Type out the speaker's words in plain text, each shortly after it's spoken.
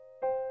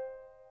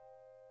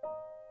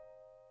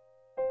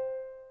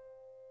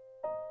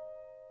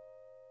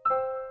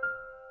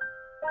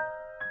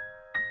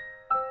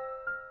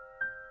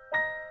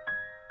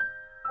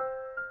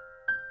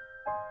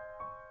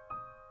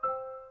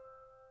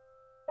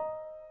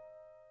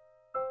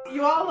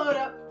you all load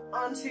up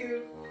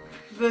onto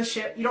the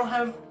ship. You don't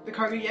have the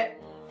cargo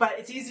yet, but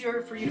it's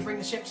easier for you to bring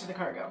the ship to the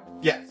cargo.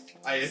 Yes,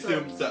 I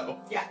assume so.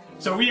 Yeah.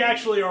 So we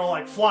actually are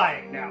like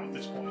flying now at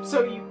this point.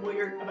 So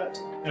you're about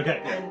to.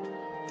 Okay.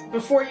 And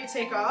before you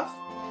take off,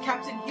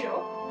 Captain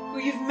Hiro, who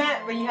you've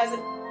met, but he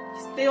hasn't.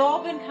 They've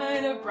all been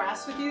kind of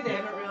brass with you. They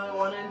haven't really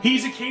wanted.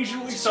 He's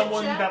occasionally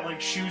someone chit-chat. that like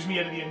shoos me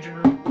out of the engine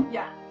room.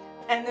 Yeah.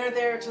 And they're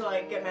there to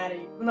like get mad at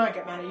you. Well, not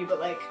get mad at you, but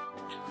like.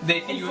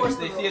 They see enforce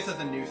the They see rules. us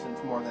as a nuisance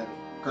more than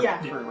Yeah,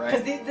 crew,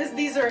 right? because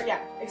these are,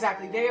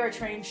 exactly. They are a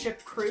trained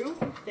ship crew.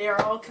 They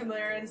are all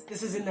Chimerians.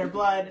 This is in their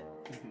blood.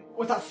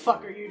 What the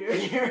fuck are you doing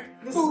here?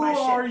 This is Who my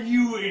are ship.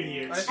 you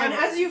idiots? And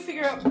as you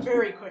figure out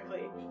very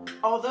quickly,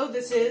 although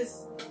this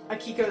is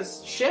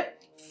Akiko's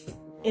ship,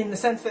 in the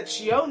sense that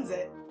she owns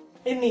it,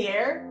 in the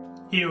air,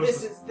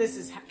 this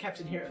is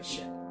Captain Hiro's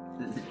ship.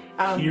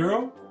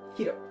 Hiro?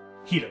 Hiro.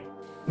 Hiro.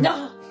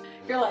 No,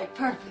 you're like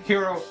perfect.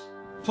 Hero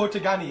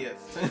Portuganius.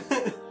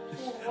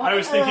 I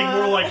was thinking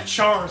more like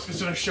Charles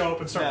was gonna show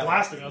up and start No.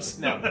 blasting us.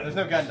 No, there's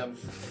no Gundams.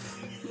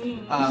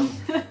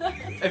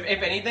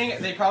 If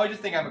anything, they probably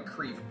just think I'm a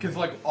creep. Because,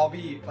 like, I'll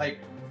be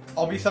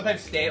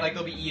sometimes like,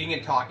 they'll be eating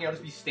and talking, I'll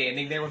just be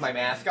standing there with my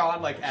mask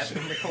on, like,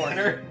 in the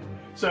corner.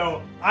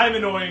 So, I'm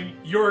annoying,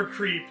 you're a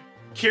creep,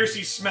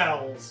 Kiersey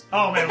smells.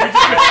 Oh man, we just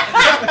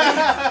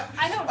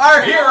I don't Our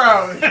know.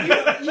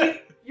 heroes!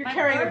 You're My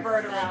carrying a bird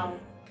bird smells. around.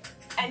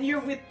 And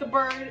you're with the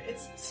bird,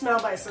 it's smell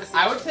by association.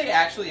 I would say,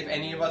 actually, if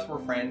any of us were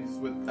friends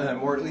with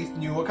them, or at least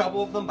knew a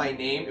couple of them by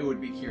name, it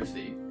would be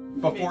Kiersey.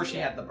 Before she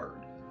had the bird.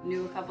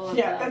 Knew a couple of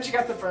Yeah, them. then she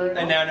got the bird.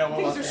 And now no one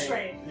Things wants are to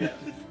straight. Yeah.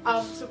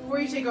 So before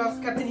you take off,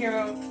 Captain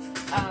Hiro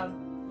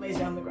lays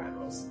down the ground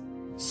rules.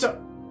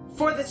 So,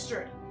 for this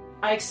journey,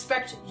 I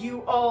expect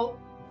you all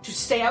to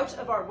stay out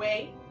of our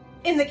way.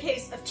 In the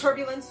case of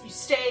turbulence, you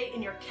stay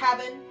in your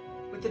cabin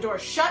with the door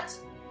shut.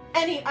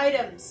 Any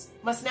items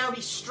must now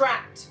be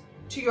strapped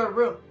to your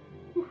room.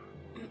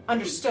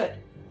 Understood.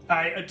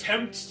 I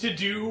attempt to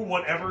do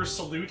whatever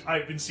salute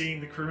I've been seeing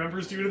the crew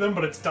members do to them,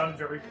 but it's done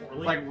very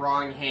poorly. Like,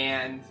 wrong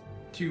hand,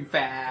 too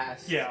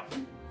fast. yeah.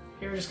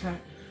 Hiro just kind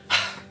of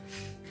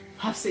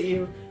huffs at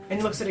you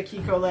and looks at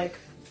Akiko like,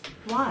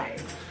 why?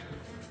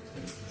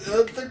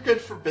 They're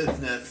good for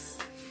business.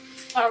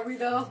 Are we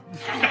though?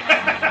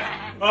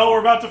 Well, we're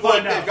about to Look,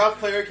 find they've out. got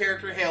player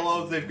character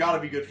halos, they've got to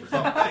be good for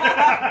something.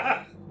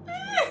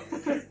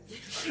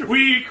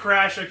 We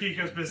crash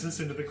Akiko's business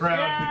into the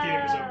ground. The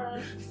game is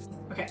over.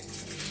 Okay.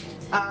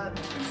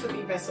 So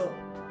the vessel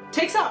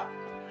takes off.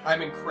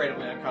 I'm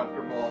incredibly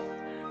uncomfortable.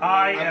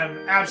 I am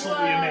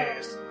absolutely Whoa.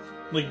 amazed.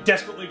 Like,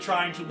 desperately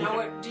trying to look Now,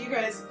 at what, do you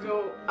guys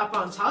go up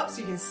on top so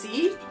you can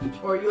see?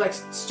 Or are you like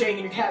staying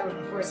in your cabin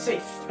where it's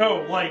safe?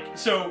 Oh, like,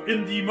 so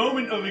in the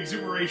moment of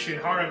exuberation,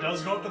 Hara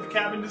does go up to the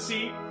cabin to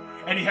see,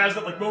 and he has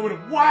that, like, moment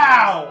of,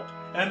 wow!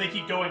 And they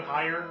keep going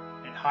higher,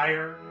 and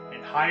higher,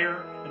 and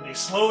higher, and they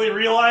slowly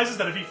realizes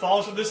that if he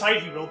falls from this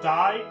height, he will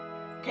die.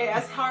 Okay,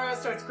 as Hara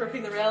starts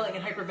gripping the railing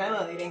and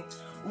hyperventilating,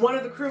 one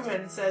of the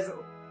crewmen says,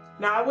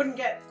 now I wouldn't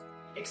get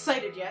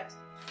excited yet.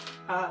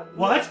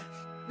 What?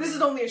 This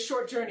is only a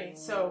short journey,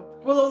 so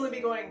we'll only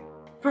be going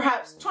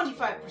perhaps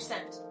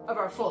 25% of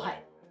our full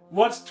height.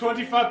 What's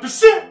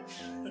 25%?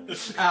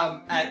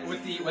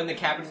 When the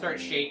cabin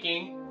starts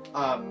shaking,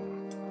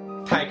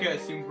 Taika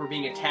assumes we're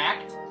being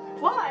attacked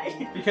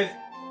Why? because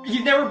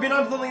he's never been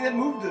on something that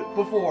moved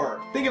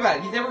before. Think about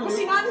it. He's never. Was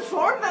he not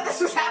informed that this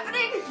was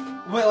happening?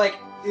 Well, in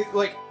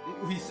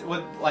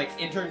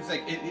terms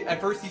at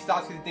first he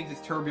stops because he thinks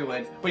it's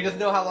turbulence, but he doesn't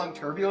know how long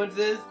turbulence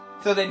is.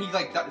 So then he's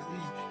like,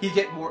 he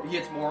gets more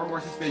and more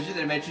suspicious,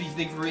 and eventually he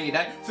thinks we're being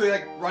attacked. So he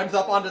like runs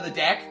up onto the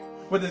deck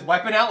with his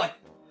weapon out, like,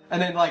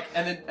 and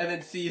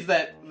then sees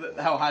that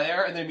how high they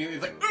are, and then immediately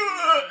he's like,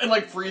 "Ugh!" and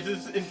like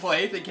freezes in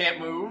place. They can't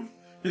move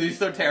because he's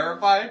so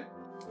terrified.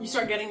 You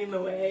start getting in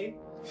the way,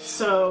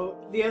 so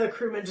the other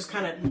crewmen just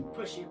kind of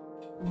push you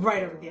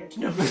right over the edge.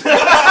 No. You're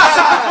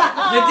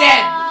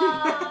dead.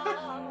 Oh.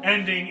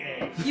 Ending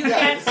A. You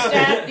can't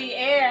stand the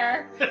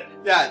air.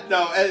 Yeah,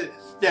 no,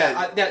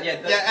 yeah.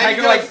 And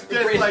he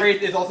Tiger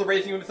is also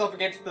bracing himself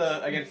against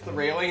the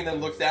railing, and then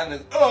looks down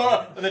and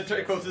then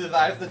closes his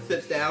eyes, and then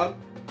sits down.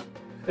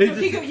 So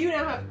Kiko, you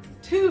now have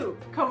two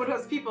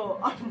comatose people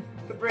on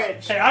the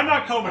bridge. Hey, I'm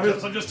not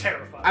comatose, I'm just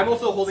terrified. I'm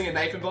also holding a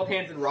knife in both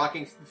hands and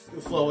rocking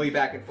slowly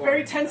back and forth.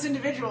 Very tense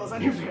individuals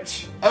on your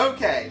bridge.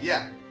 Okay,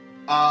 yeah.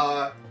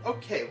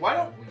 Okay, why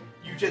don't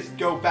you just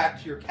go back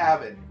to your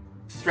cabin,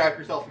 strap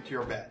yourself into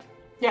your bed?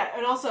 Yeah,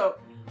 and also,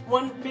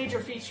 one major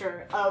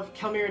feature of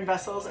Kelmirian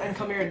vessels and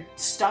Kelmirian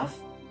stuff,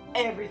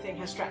 everything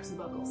has straps and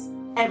buckles.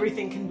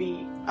 Everything can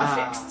be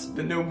affixed.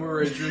 The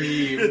Nomura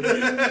dream.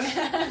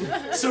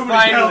 So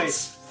many Finally,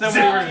 belts. so Zippers.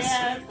 many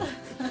Yes.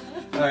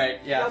 Alright,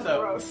 yeah, That's so...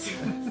 gross.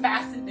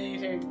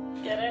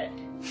 Fascinating. Get it?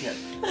 Yeah.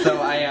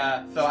 So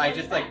I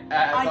just like...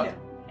 I know.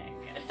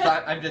 So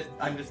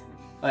I'm just,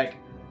 like...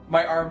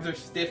 My arms are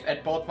stiff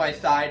at both my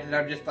sides, and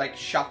I'm just, like,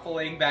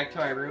 shuffling back to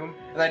my room,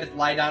 and I just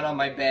lie down on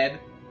my bed,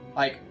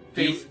 like,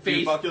 face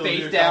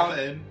down,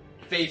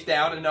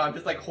 and no, I'm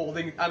just, like,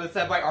 I just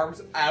have my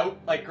arms out,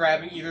 like,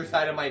 grabbing either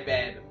side of my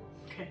bed,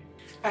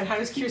 And how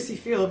does Kiersey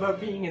feel about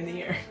being in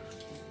the air?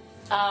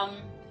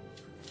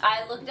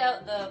 I looked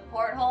out the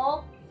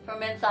porthole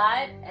from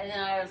inside, and then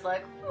I was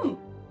like, And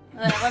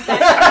then I went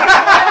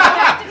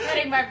back to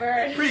petting my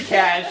bird. Pretty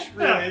cash,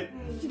 really.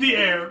 The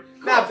air.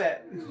 Not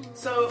bad.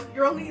 So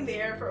you're only in the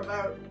air for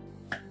about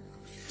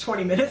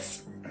 20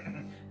 minutes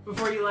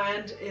before you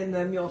land in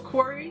the Mule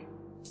Quarry.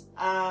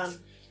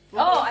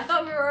 Oh, I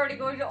thought we were already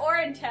going to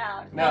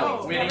Orantown. No,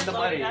 No, we need the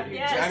money.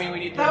 Yes. I mean, we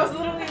need That was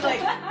literally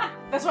like,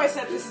 that's why I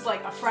said this is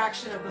like a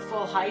fraction of the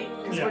full height,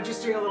 because Yeah. we're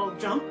just doing a little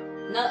jump.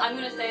 No, I'm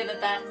gonna say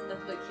that's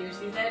what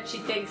Kiersey said. She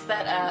thinks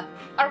that,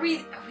 are we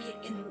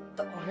in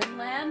the Orin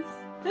lands?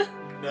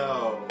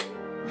 No.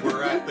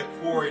 We're at the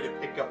quarry to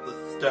pick up the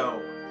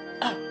stone.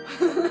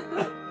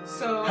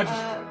 So,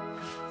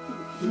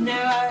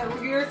 now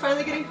you're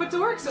finally getting put to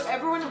work, so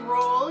everyone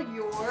roll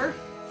your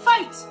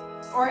fight,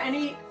 or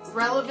any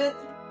relevant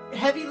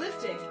heavy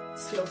lifting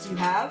skills you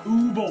have.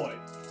 Ooh boy.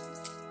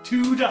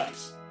 2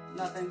 dice.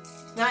 Nothing.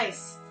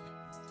 Nice.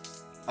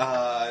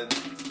 I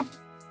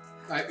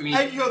mean,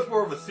 Akiko's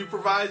more of a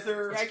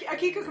supervisor. Yeah,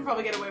 Akiko can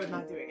probably get away with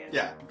not doing it.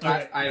 Yeah.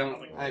 I don't.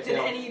 I Did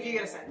feel. any of you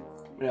get a set?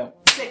 No.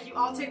 Sick, you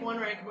all take 1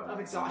 rank of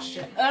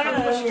exhaustion. Oh, From no,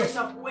 no, pushing no.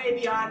 yourself way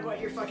beyond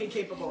what you're fucking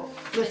capable.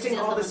 Lifting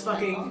all this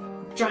fucking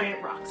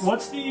giant rocks.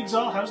 How's the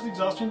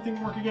exhaustion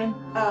thing work again?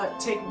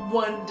 Take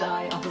 1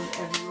 die off of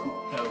every roll.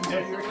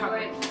 Okay. You're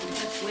recovering. Wait, we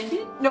just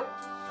winded? Nope.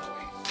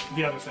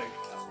 The other thing.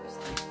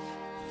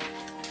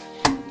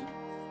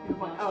 You have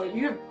 1. Oh,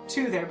 you have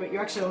 2 there, but you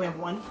actually only have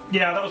 1.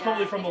 Yeah, that was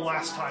probably from the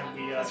last time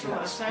we That's from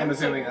last time. I'm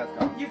assuming So that's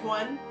gone. you've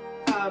won.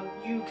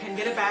 You can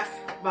get it back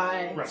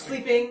by Resting.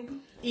 sleeping,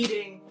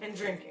 eating, and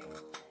drinking.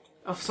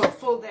 So a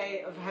full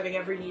day of having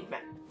every need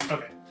met.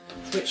 Okay.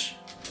 Which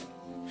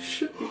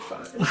should be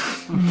fine.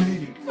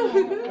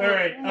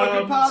 Alright, What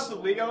could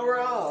possibly go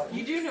wrong?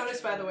 You do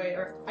notice, by the way,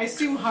 or I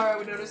assume Hara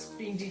would notice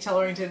being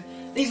detail-oriented,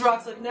 these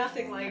rocks look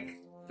nothing like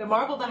the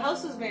marble the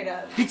house was made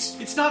of.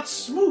 it's not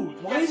smooth.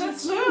 Why It's is not it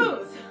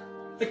smooth? smooth.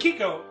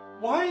 Akiko,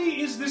 why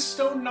is this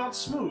stone not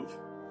smooth?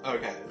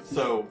 Okay,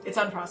 so It's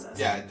unprocessed.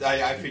 yeah,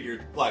 I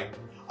figured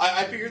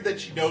I figured that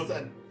she knows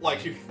and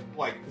she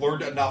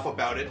learned enough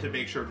about it to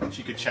make sure that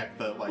she could check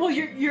the Well,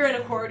 you're in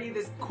a quarry.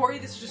 This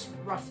is just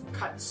rough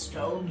cut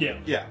stone. Yeah.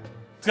 yeah.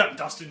 It's got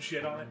dust and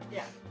shit on it.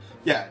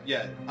 Yeah.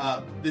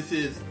 Yeah. This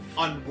is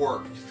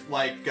unworked,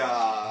 like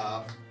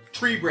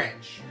tree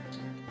branch.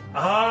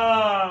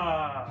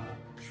 Ah.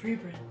 Tree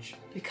branch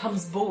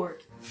becomes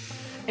bored.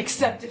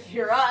 Except if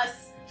you're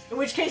us, in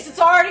which case it's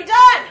already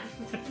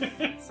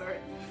done! Sorry.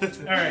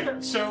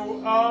 Alright,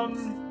 so,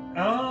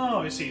 oh,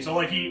 I see. So,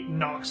 he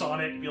knocks on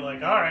it and be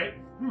like, alright,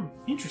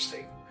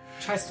 interesting.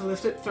 Tries to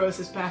lift it, throws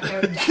his back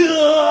out.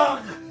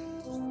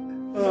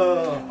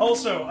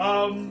 Also,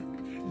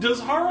 does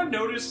Hara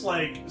notice,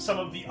 some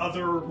of the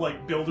other,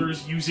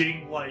 builders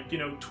using,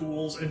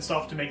 tools and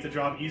stuff to make the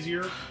job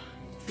easier?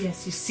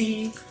 Yes, you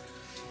see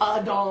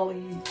a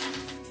dolly.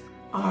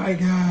 I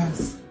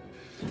guess.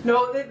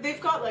 No,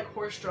 they've got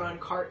horse-drawn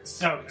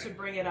carts Okay. to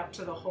bring it up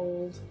to the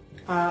hold.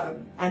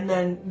 And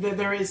then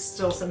there is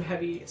still some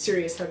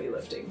serious heavy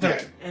lifting.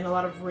 Okay. And a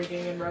lot of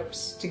rigging and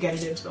ropes to get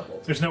it into the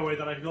hold. There's no way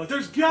that I can be like,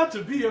 there's got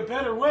to be a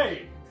better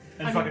way!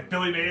 And I fucking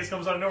Billy Mays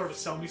comes out of nowhere to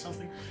sell me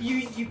something.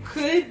 You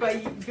could,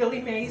 but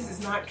Billy Mays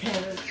is not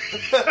canon.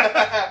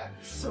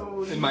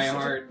 So In my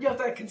heart. You have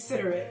to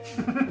consider it.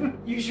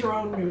 Use your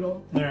own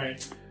noodle.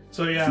 Alright.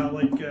 So yeah,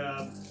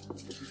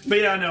 but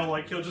yeah, no,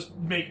 he'll just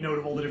make note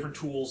of all the different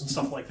tools and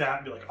stuff like that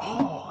and be like,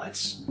 oh,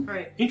 that's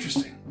Right.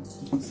 interesting.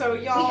 So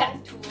We y'all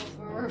have tools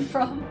where we're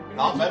from.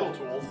 Not metal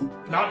tools.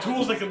 Not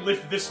tools that can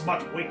lift this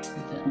much weight.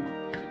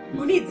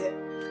 who needs it?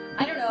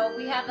 I don't know,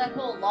 we have that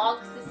whole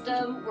log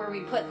system where we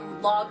put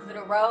logs in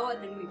a row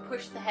and then we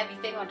push the heavy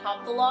thing on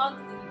top of the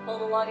logs and then we pull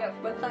the log out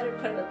from one side and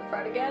put it at the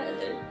front again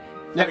and then...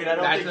 Yep, I mean, I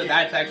don't think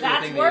that's actually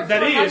That's the thing. worth-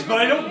 That is, but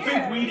I don't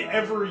Yeah. think we'd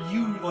ever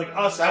use,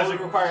 us That as would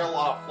a... require a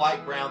lot of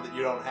flat ground that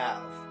you don't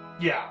have.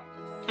 Yeah.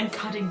 And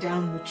cutting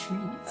down the That's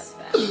trees.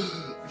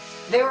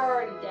 bad. They were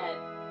already dead.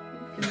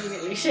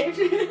 Conveniently shaped.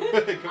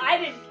 I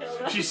didn't kill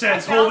them. She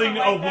says, I found holding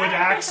them a like wood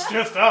that. axe,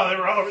 just, oh, they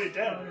were already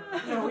dead.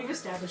 No, we've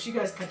established you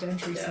guys cut down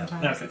trees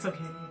sometimes. Okay. It's okay.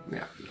 Yeah.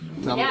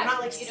 Yeah, They're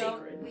not, like, you know,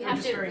 sacred. we They're have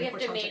just to very we have to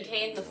important.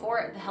 maintain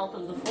the health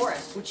of the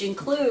forest, which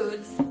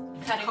includes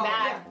cutting Oh,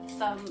 back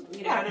some,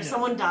 Yeah, and if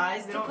someone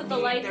dies, they To don't put the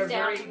need lights their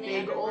down very in the big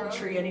end of the old road.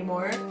 tree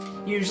anymore.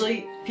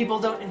 Usually, people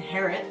don't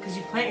inherit because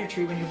you plant your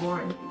tree when you're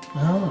born.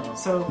 Oh.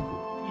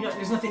 So,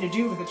 there's nothing to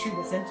do with a tree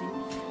that's empty.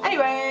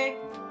 Anyway,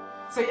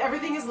 so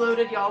everything is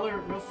loaded. Y'all are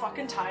real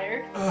fucking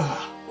tired.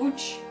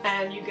 Ouch.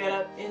 And you get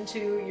up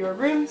into your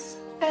rooms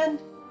and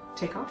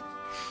take off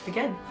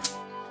again. This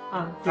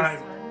Hi.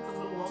 time it's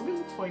a little longer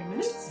than 20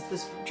 minutes.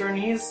 This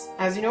journey is,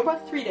 as you know,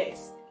 about 3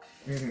 days.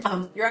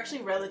 You're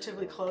actually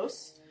relatively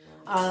close.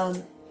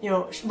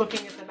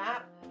 Looking at the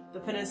map, the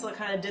peninsula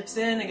kind of dips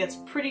in and gets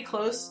pretty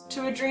close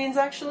to Adrene's,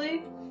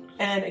 actually.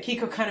 And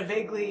Akiko kind of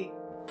vaguely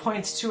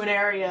points to an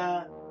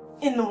area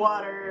in the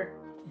water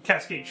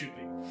Cascade should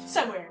be.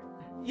 somewhere.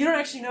 You don't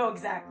actually know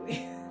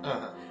exactly.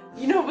 Uh-huh.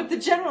 But the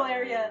general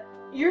area,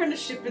 you're in a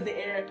ship in the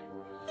air.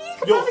 You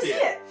can You'll probably see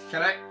it.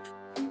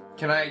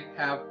 Can I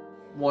have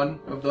one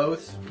of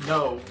those?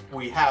 No,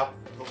 we have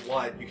the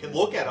one. You can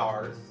look at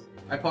ours.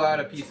 I pull out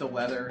a piece of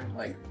leather,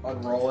 like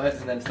unroll it,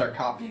 and then start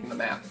copying the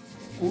map.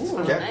 Ooh.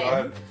 Okay, nice.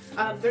 go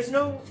ahead. There's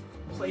no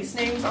place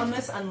names on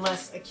this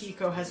unless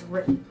Akiko has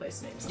written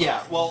place names. on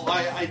Yeah, well,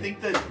 I think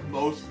that the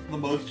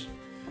most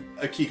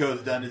Akiko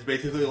has done is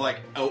basically like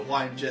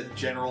outline just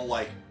general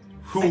like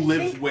who I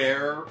lives think-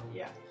 where. it.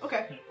 Yeah.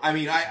 Okay. I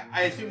mean,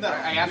 I assume that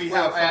I asked we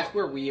where, have. I asked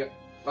where we.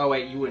 Oh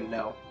wait, you wouldn't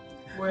know.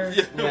 Where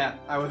Yeah,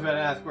 I was going to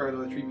ask where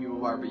the tree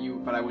people are,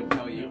 but I wouldn't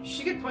tell you.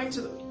 she could point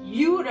to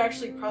you would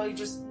actually probably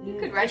just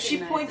could if she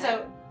recognize points it.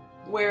 out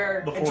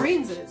where The forest.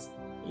 Adrene's is,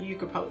 you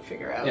could probably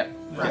figure out Yeah.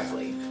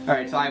 roughly. All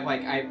right, so I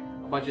have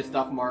a bunch of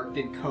stuff marked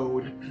in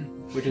code,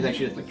 which is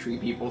actually just like tree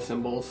people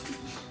symbols.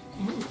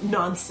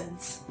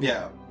 Nonsense.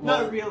 Yeah. Not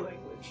Well, a real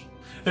language.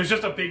 There's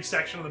just a big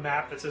section of the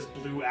map that says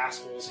blue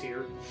assholes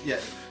here. yeah.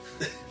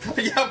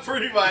 Yeah,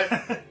 pretty much.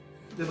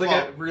 There's like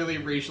Well- a really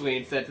racially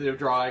insensitive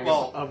drawing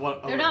Well, of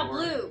what. They're not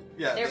blue.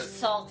 Yeah, They're that's-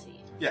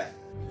 salty. Yeah.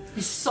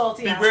 These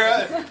salty Beware.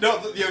 assholes. No,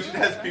 the ocean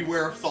has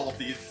beware of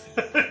salties.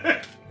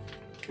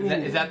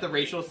 Is that the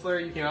racial slur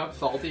you came up?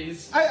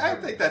 Salties? I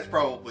think that's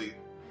probably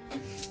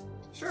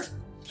Sure.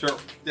 sure.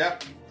 Yeah.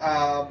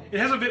 It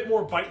has a bit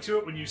more bite to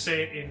it when you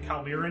say it in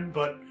Kalmiran,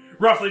 but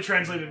roughly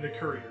translated into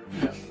courier.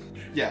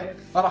 Yeah.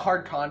 A lot of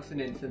hard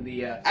consonants in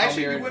the.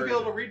 Actually, you Almerian wouldn't be version.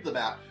 able to read the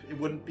map. It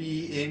wouldn't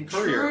be in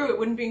courier. True, it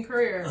wouldn't be in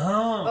courier.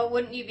 Oh. But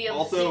wouldn't you be able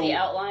Also- to see the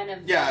outline of?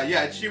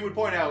 Yeah. She would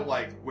point out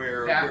like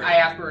where. Yeah, where I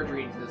asked where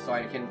Adrian's is so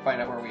I can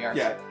find out where we are.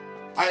 Yeah.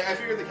 I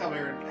figured the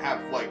Calmarian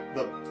have like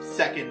the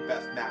second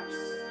best maps.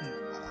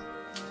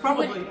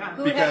 Probably, Who would, yeah.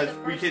 who would have Because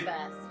the we first could-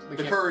 best?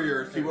 The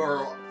couriers who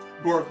are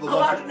the Allowed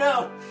ones. to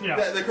know.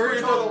 Yeah. The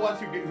couriers are the ones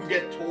who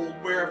get told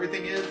where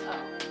everything is. Oh.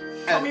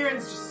 And,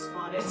 Almiran's just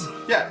spotted.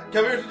 yeah,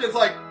 Calmarians are just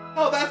like,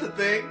 oh, that's a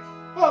thing.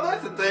 Oh,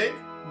 that's a thing.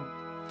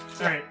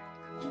 Alright.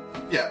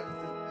 Yeah.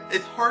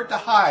 It's hard to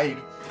hide.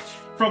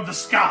 From the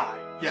sky.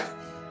 Yeah.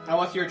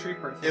 Unless you're a tree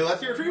person.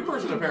 Unless you're a tree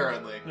person,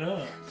 apparently.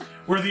 Yeah.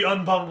 We're the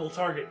unbummable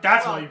target.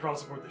 That's why Well- you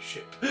cross aboard the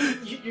ship.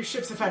 Your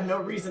ships have had no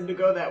reason to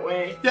go that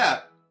way.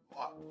 Yeah.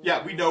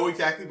 Yeah, we know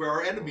exactly where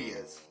our enemy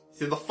is.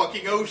 It's in the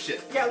fucking ocean.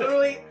 Yeah,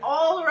 literally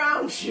all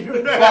around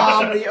you.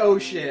 Bomb the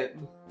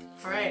ocean.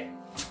 Alright.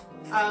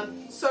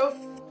 So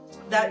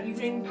that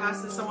evening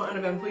passes somewhat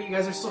uneventfully. You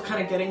guys are still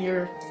kind of getting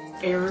your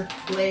air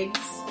legs.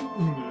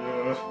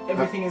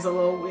 Everything is a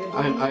little weird.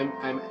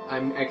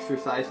 I'm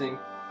exercising.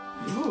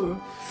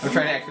 Ooh. I'm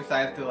trying to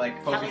exercise to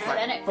like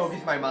Calisthenics. focus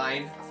my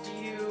mind. Do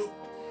you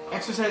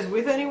exercise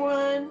with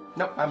anyone?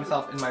 Nope, I'm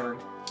myself in my room.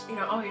 You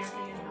know, you're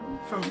hanging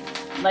out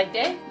from Leg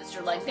day,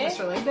 Mr. Leg Day.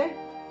 Mr. Leg Day?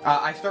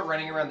 I start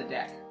running around the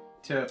deck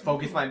to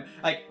focus my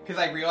because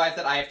I realize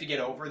that I have to get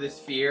over this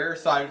fear.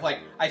 So I'm like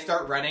I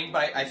start running,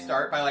 but I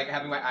start by like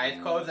having my eyes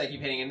closed. I keep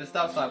hitting into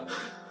stuff. So I'm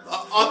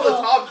On the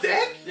top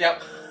deck?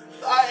 yep.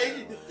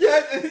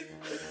 Yeah.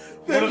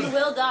 You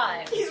will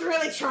die. He's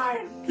really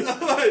trying.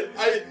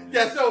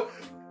 So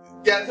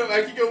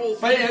Akiko will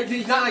But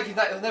he's not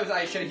doesn't have his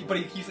eyes shut. But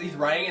he's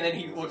running, and then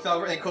he looks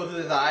over and then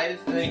closes his eyes,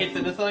 and then he hits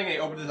into something, and he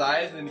opens his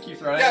eyes, and then he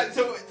keeps running. Yeah,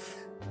 so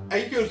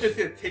Akiko's just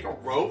gonna take a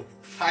rope,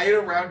 tie it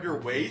around your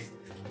waist,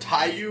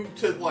 tie you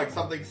to like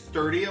something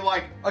sturdy, and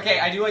like Okay,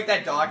 I do like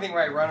that dog thing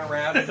where I run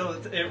around until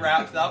it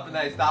wraps up, and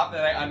then I stop, and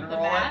then I The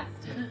unroll mast.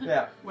 it.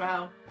 Yeah.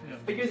 Wow. Yeah.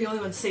 But you're the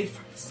only one safe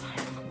from the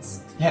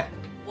sirens. Yeah.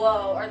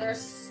 Whoa, are there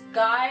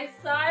sky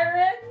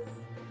sirens?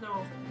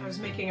 No, I was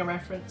making a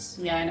reference.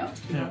 Yeah, I know.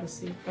 Yeah.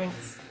 Odyssey.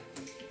 Thanks.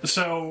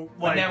 So,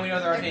 But like, now we know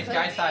there aren't any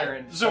sky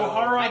sirens. so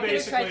Hara I could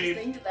have tried to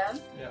basically sing to them.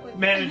 Yeah.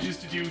 manages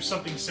to do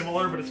something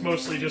similar, but it's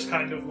mostly just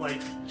kind of like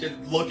just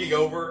looking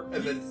over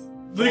and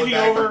then looking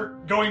back. over,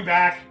 going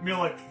back, being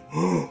like,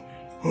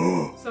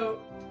 So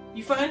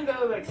you find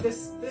though, like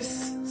this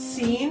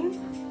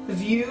scene, the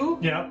view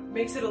yeah,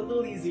 makes it a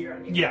little easier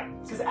on you. yeah,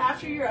 Because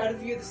after you're out of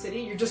view of the city,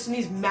 you're just in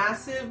these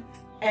massive,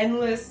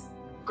 endless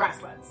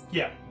grasslands.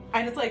 yeah.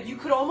 And it's like, you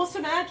could almost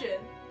imagine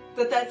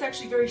that that's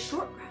actually very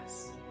short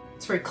grass.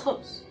 It's very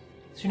close.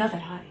 So you're not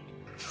that high.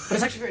 But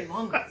it's actually very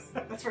long grass.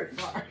 That's very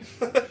far.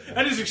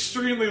 That is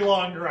extremely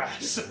long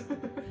grass.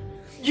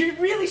 You're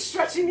really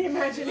stretching the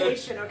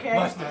imagination, okay?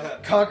 Must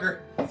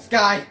conquer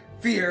sky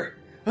fear.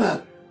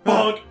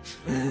 Bonk.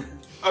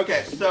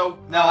 Okay, so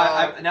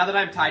Now, now that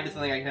I'm tied to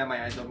something, I can have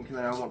my eyes open because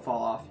then I won't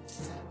fall off.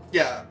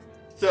 yeah.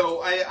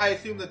 So I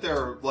assume that there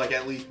are like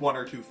at least one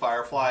or two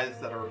fireflies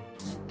that are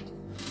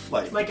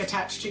like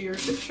Attached to your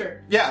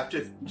shirt. yeah,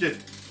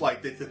 just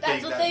like it's a That's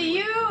thing what that they we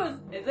would-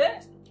 use, is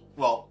it?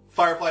 Well,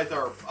 fireflies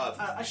are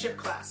A ship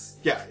class.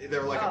 yeah,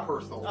 they're like a Oh.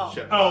 personal Oh.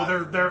 ship. Oh,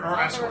 there are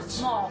I thought they were escorts.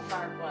 small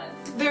fireflies.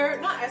 They're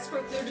not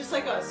escorts, they're just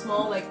like a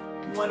small, like,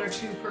 one or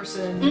two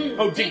person.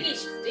 Oh, Diggy,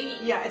 dinghies. diggy.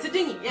 Yeah, it's a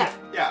dinghy, yeah.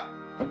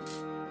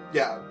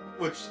 Yeah,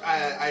 which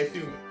I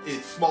assume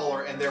is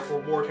smaller and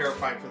therefore more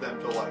terrifying for them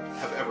to like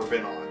have ever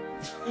been on.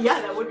 Yeah,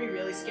 that would be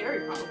really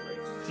scary, probably.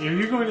 Are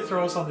you going to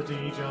throw us on the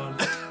dinghy, John?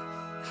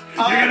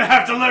 You're gonna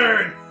have to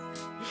learn.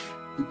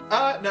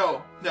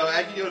 No,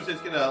 Akiko's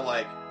just gonna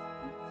like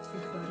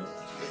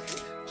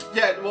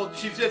Yeah, well,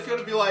 she's just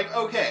gonna be like,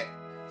 okay,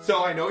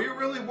 so I know you're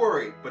really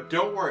worried, but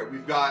don't worry,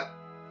 we've got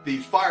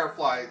these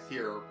fireflies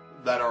here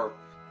that are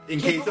in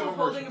case of Capable of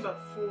holding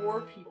emergency. about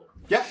 4 people.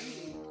 Yeah.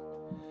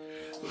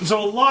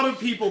 So a lot of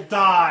people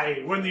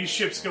die when these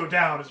ships go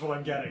down, is what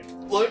I'm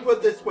getting. Let me put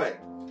it this way.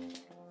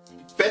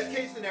 Best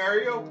case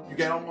scenario, you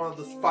get on one of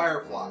those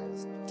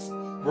fireflies.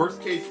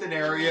 Worst case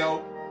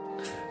scenario,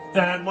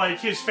 And, like,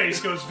 his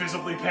face goes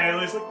visibly pale.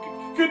 He's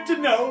like, good to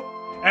know.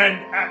 And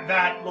at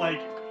that,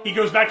 like, he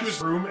goes back to his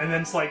room and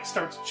then, like,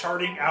 starts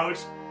charting out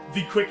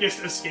the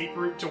quickest escape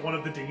route to one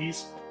of the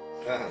dinghies.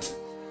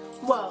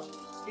 Well,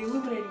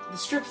 the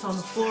strips on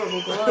the floor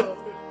will glow.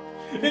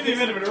 In the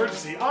event of an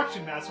emergency,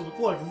 auction mats will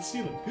deploy from the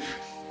ceiling.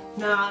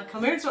 Nah,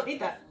 Chimerians don't need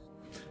that.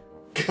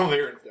 come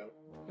here and stuff.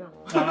 No.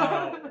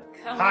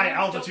 Come High on,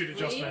 altitude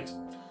don't adjustment.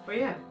 But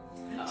yeah,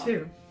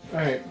 too.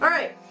 Alright.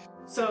 Alright,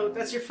 so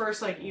that's your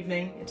first, like,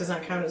 evening. It does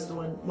not count as the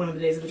one of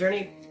the days of the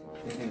journey.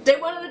 Day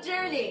 1 of the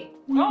journey!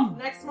 Oh,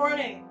 next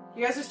morning.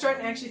 You guys are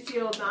starting to actually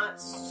feel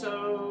not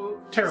so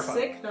Terrified.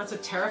 sick, not so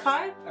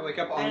terrified. I wake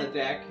up on the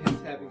deck,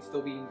 having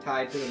still being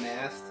tied to the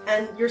mast.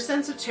 And your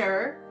sense of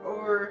terror,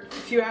 over a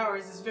few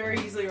hours, is very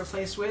easily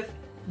replaced with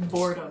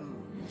boredom.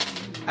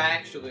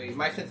 Actually,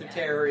 my sense of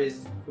terror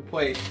is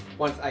replaced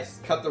once I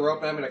cut the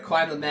rope and I'm gonna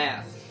climb the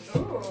mast.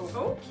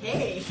 Oh,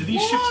 okay. Do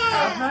these ships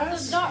have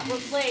This is masts? not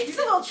replaced. He's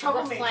a little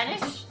troublemaker.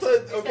 Replenish.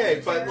 But,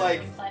 okay, but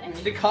like, I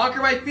need to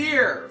conquer my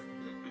fear!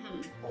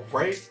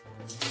 right?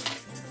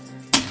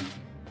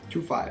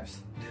 2 5s.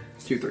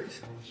 2 3s.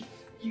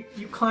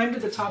 You climb to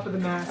the top of the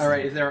mast.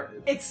 Alright, is there...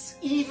 It's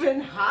even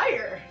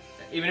higher.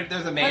 Even if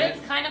there's a But man...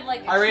 it's kind of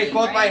like. I raise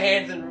both my right?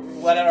 hands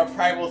and let out a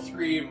primal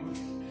scream.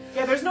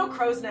 Yeah, there's no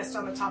crow's nest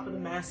on the top of the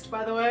mast,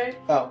 by the way,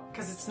 Oh.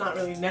 because it's not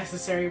really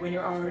necessary when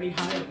you're already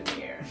high up in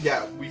the air.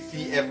 Yeah, we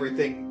see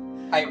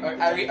everything.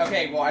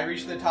 Okay, well, I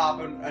reach the top,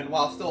 and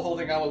while still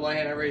holding on with one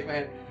hand, I raise my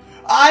hand.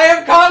 I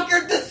have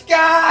conquered the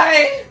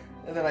sky!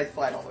 And then I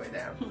slide all the way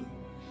down.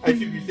 I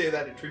assume you say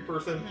that in tree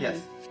person? Yes.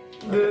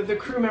 The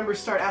crew members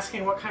start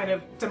asking what kind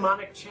of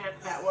demonic chant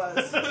that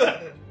was.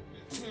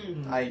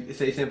 I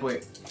say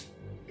simply,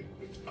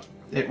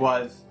 it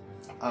was,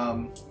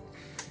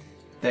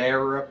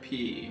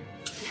 therapy.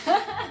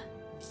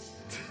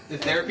 Is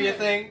therapy a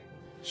thing?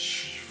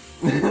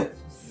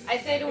 I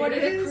say to one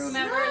of the It crew is.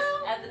 members,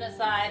 as an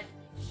aside,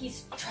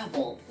 he's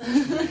troubled.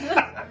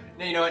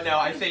 No, you know what? No,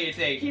 I say it's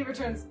a. He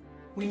returns,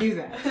 we knew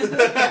that.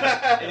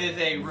 It is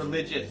a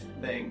religious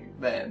thing.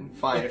 Then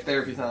fine, if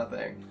therapy's not a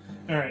thing.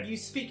 Alright. You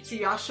speak to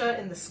Yasha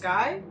in the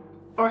sky,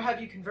 or have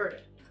you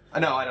converted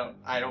No, I don't.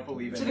 I don't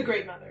believe in. to the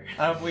Great Mother?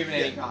 I don't believe in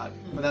any god,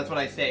 but that's what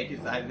I say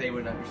because they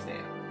wouldn't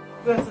understand.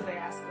 That's what they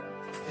ask them.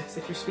 Is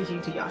if you're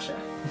speaking to Yasha.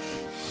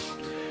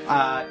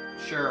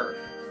 Sure.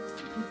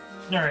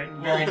 Alright.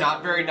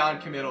 Very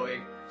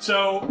non-committally.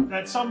 So,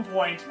 at some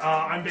point,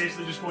 I'm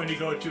basically just going to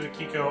go to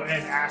Akiko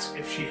and ask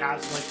if she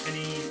has, like,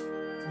 any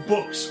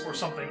books or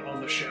something on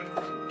the ship.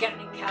 Got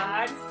any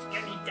cards?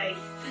 Got any dice?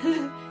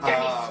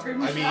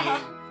 I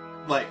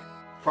mean, like,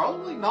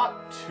 probably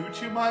not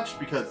too much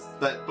because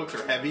that books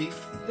are heavy.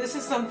 This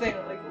is something,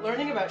 like,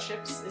 learning about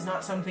ships is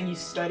not something you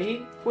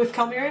study with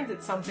Calmerians,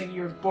 it's something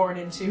you're born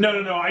into.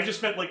 No, I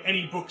just meant, like,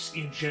 any books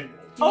in general.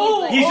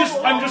 Oh,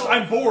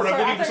 I'm bored, I'm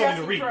Sorry, looking for I thought you were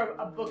something to read. asking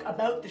for a book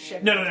about the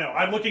ship. No,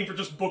 I'm looking for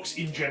just books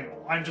in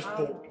general. I'm just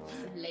bored.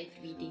 Light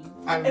reading.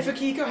 If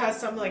Akiko has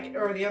some, like,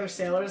 or the other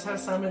sailors have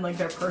some in, like,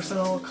 their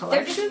personal They're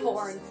collections. just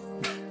porns.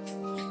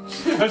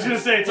 I was gonna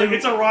say,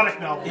 it's erotic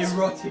novels.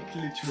 Erotic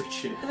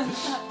literature.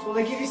 Well,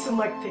 they give you some,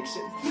 like, pictures.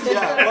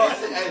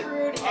 Yeah,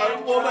 Rude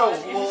well, no,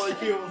 androgyny. well,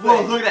 like you was Whoa,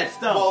 saying, look at that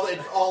stuff. well,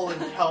 it's all in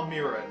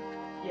Calmiran.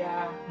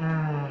 Yeah.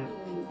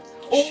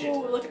 Shit.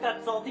 Oh, look at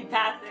that salty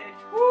passage.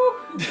 Woo.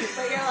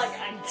 But you're like,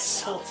 I'm dead.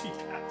 Salty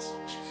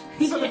passage.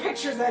 So the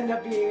pictures end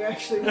up being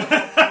actually...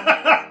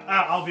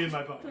 I'll be in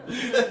my book.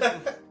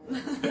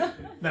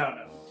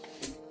 No.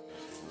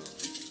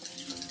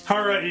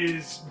 Hara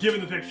is given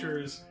the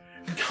pictures,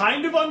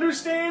 kind of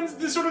understands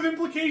the sort of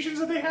implications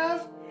that they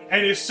have,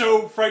 and is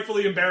so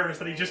frightfully embarrassed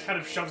that he just kind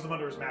of shoves them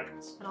under his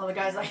mattress. And all the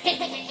guys like...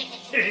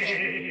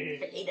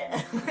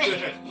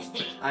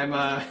 I'm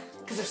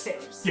Because they're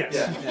sailors. Yes.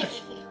 Yeah.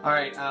 All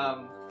right.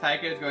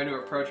 Taika is going to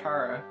approach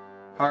Hara.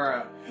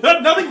 Hara.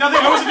 Nothing.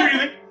 I wasn't doing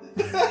anything.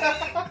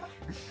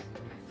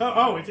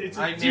 It's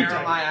I tea narrow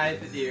time. my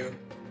eyes at you.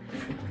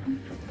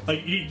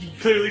 Like you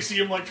clearly see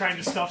him like trying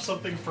to stuff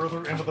something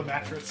further into the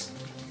mattress.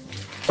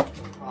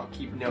 I'll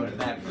keep note of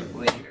that for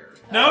later.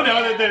 No,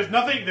 there's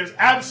nothing. There's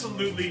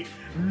absolutely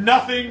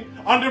nothing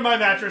under my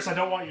mattress. I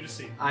don't want you to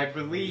see. I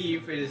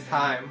believe it is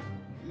time,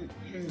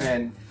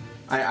 and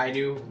I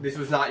knew this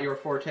was not your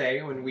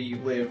forte when we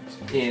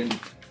lived in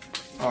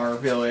our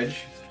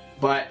village,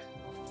 but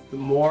the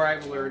more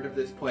I've learned of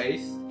this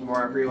place, the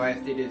more I've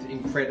realized it is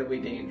incredibly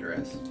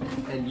dangerous,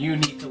 and you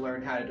need to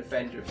learn how to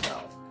defend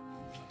yourself.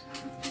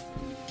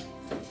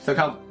 So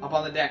come, up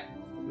on the deck.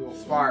 We will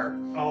spar.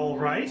 All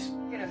right.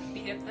 We're gonna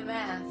beat up the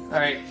mask. All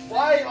right.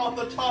 Fly on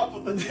the top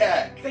of the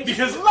deck. They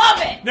Because- just love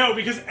it! No,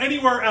 because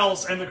anywhere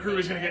else, and the crew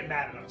is going to get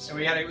mad at us. And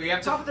we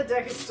have Top to. of the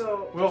deck is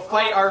still... We'll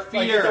fight our Like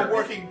it's a fear.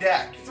 working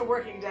deck. It's a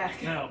working deck.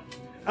 No.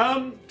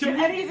 And Can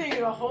we, anything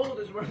in a hold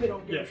is where they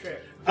don't give Yeah. a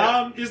shit.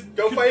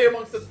 Go fight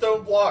amongst the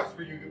stone blocks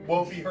where you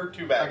won't be hurt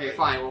too badly. Okay,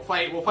 fine. We'll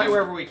fight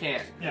wherever we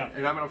can. Yeah.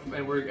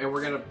 And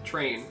we're gonna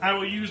train. I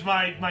will use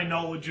my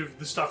knowledge of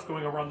the stuff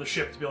going around the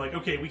ship to be like,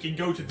 okay, we can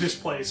go to this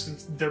place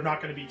since they're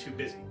not going to be too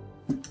busy.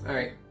 All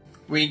right.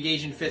 We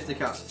engage in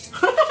fisticuffs.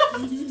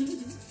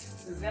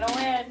 Who's gonna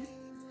win?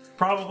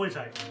 Probably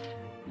tight.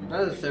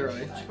 Not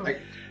necessarily.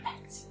 Like,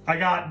 I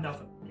got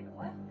nothing.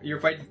 you're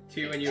fighting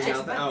 2 and you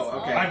mount. Oh,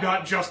 okay. I've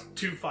got just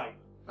 2 fight.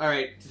 All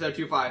right. So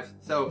 2 5s.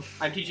 So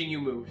I'm teaching you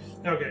moves.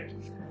 Okay.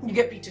 You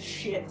get beat to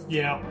shit.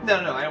 Yeah.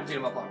 No. I don't beat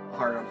him up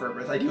hard on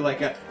purpose. I do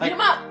like a Beat like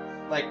him up!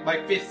 like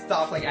my fist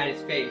stops like at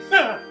his face,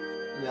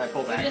 and then I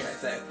pull back and I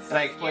say, and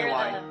I explain Scare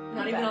why. the-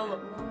 Not even a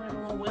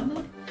little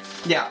winded?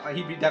 Yeah,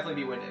 he'd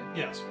definitely be winded.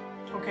 Yes.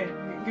 Okay,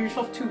 give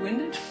yourself 2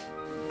 winded.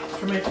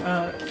 From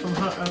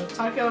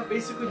Taika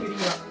basically beating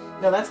you up.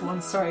 No, that's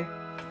 1, sorry.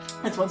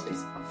 That's 1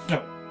 space.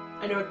 No.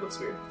 I know it looks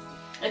weird.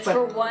 It's But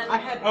for one. I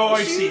had Oh,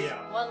 I issues. see,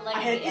 yeah. One leg I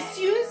of had the egg.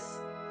 issues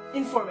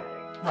in formatting.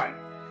 Right.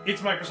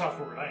 It's Microsoft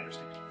Word, I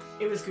understand.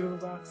 It was Google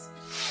Docs.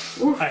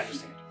 I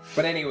understand.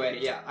 But anyway,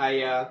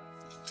 yeah,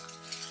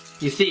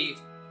 you see,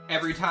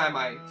 every time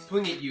I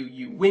swing at you,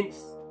 you wince.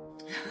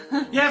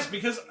 Yes,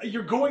 because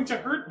you're going to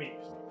hurt me.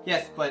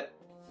 Yes, but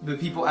the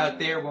people out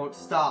there won't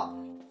stop.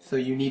 So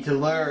you need to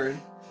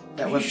learn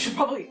that You when should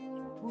probably...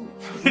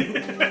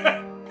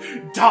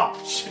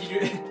 Dodge.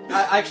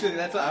 actually,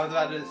 that's what I was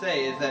about to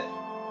say, is that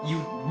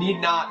you need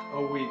not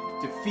always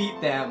defeat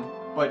them,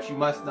 but you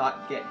must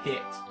not get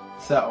hit.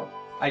 So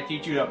I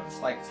teach you to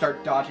like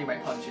start dodging my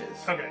punches.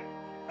 Okay.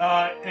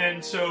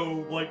 And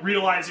so, like,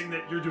 realizing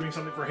that you're doing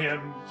something for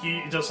him,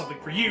 he does something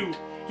for you.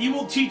 He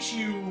will teach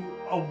you,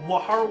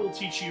 Wahara will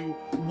teach you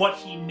what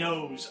he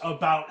knows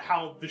about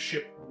how the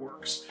ship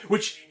works.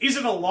 Which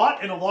isn't a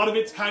lot, and a lot of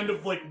it's kind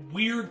of, like,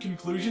 weird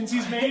conclusions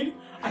he's made.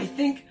 I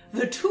think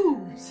the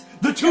tubes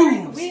The carry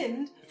the tubes!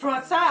 wind from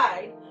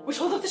outside, which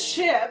hold up the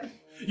ship.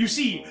 You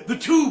see, the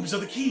tubes are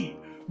the key.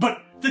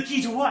 But the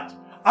key to what?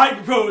 I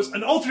propose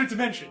an alternate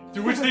dimension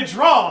through which they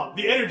draw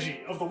the energy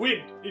of the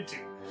wind into.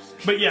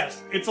 But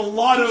yes, it's a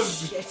lot of...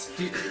 Shit.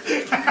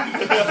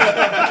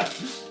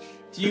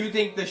 Do you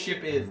think the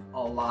ship is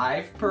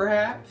alive,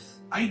 perhaps?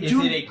 I Is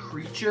do... it a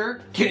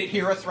creature? Can it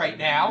hear us right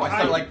now?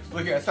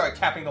 I start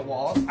tapping the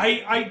walls.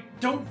 I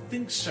don't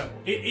think so.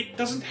 It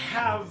doesn't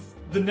have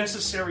the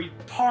necessary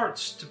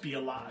parts to be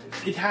alive.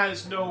 It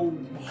has no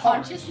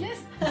heart. Consciousness?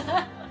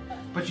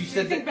 But you So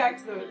said think that. back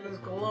to those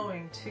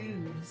glowing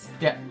tubes.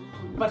 Yeah.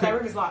 But Could- that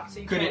room is locked, so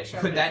you can't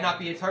shove Could it. that not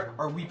be its heart?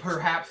 Are we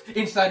perhaps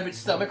inside of its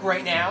stomach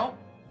right now?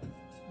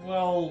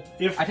 Well,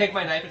 if I take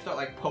my knife and start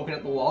like poking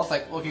at the walls,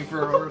 like looking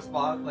for a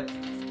response, like.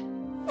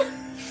 And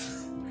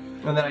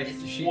then I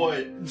shoot.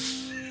 What?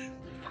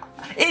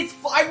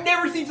 I've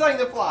never seen something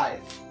that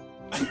flies.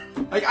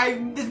 Like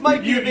this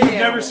might be a you've big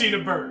never animal. seen a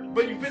bird.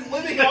 But you've been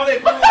living on it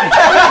for like...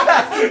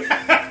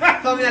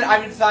 Something that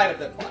I'm inside of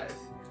that flies.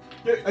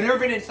 I've never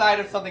been inside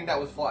of something that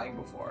was flying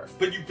before.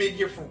 But you've been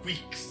here for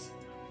weeks.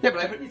 Yeah,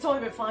 but It's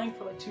only been flying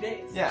for like 2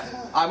 days. yeah,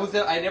 I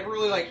never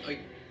really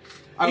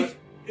I was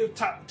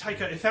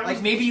Taika, if that was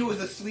like maybe it was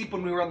asleep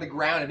when we were on the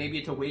ground and maybe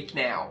it's awake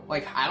now.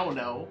 Like I don't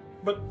know.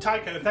 but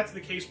Taika, if that's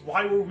the case,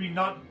 why were we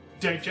not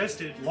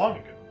digested long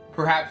ago?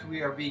 Perhaps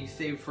we are being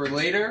saved for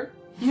later.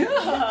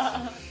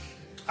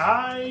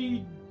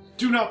 I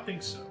do not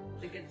think so.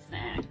 It's a good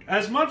snack.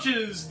 As much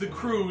as the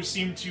crew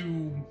seem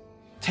to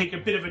take a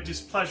bit of a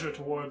displeasure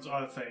towards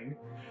our thing,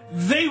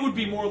 they would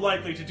be more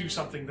likely to do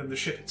something than the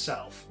ship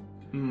itself.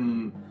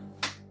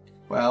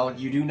 Well,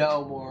 you do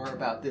know more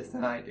about this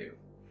than I do.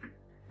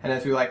 And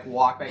as we like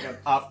walk back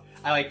up,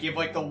 I like give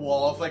like the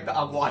walls like the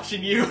I'm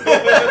watching you.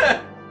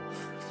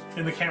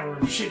 In the camera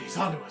room, shit, he's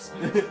onto us.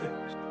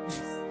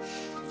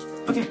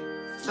 Okay.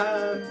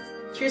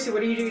 Seriously,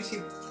 what do you do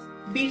to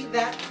beat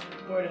that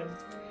boredom?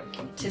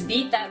 To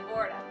beat that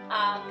boredom.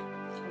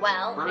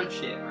 Well, Bird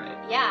shit, right?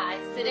 yeah,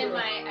 I sit in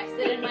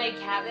my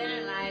cabin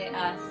and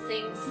I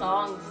sing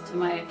songs to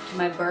my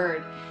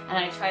bird, and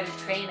I try to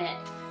train it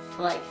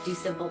to like do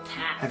simple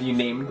tasks. Have you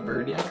named the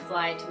bird yet?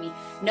 Fly to me?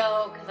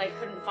 No, because I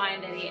couldn't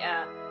find any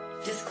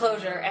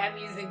disclosure. I'm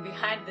using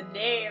behind the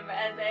name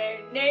as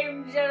a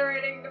name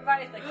generating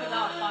device. I could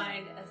not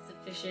find a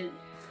sufficient.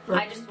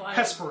 I just wanted.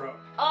 Hespero.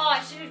 Oh,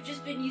 I should have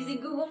just been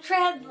using Google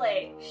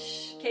Translate.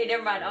 Shh. Okay,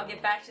 never mind. I'll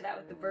get back to that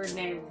with the bird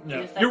name. in a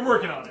Yeah, second. you're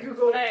working on it.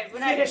 Google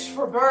When I- Finnish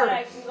for When bird.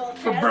 I Google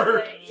For Translate,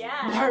 bird.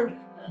 yeah. Bird.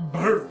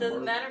 Bird.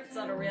 Doesn't matter if it's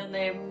not a real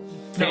name.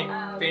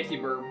 No. Fancy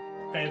bird.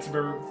 Fancy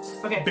bird.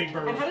 Okay. Big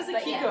bird. And how does the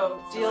But yeah, Kiko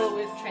so deal I'm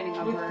with training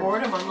on with bird.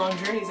 boredom on long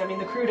journeys? I mean,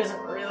 the crew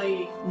doesn't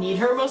really need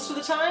her most of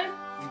the time.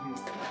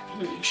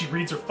 She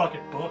reads her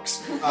fucking books.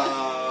 The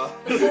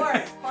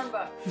porn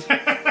book.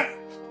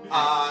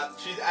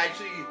 She's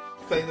actually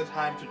taking the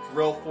time to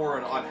drill for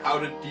it on how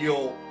to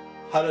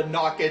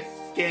knock its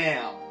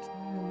scammed.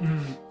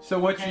 So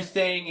what you're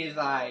saying is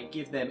I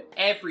give them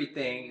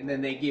everything, and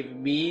then they give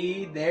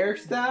me their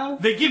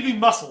stuff? They give me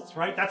muscles,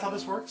 right? That's how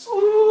this works?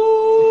 Ooh!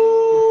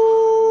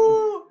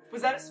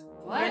 Was that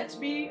meant to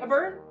be a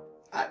bird?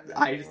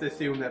 I just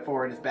assume that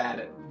Foreign is bad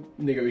at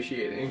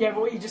negotiating. Yeah,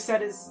 but what you just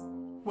said is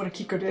what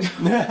Akiko did.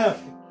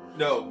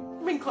 No.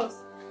 I mean, close.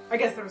 I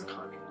guess there was a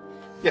contract.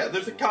 Yeah,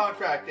 there's a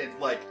contract, and,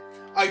 like,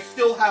 I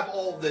still have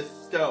all this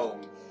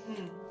stone.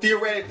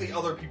 Theoretically,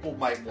 other people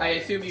might want I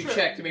it. assume you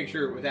checked to make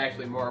sure it was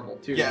actually marble,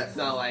 too. Yes. It's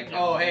not like,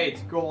 oh, hey,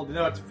 it's gold.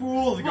 No, it's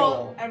fool's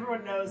Well, gold.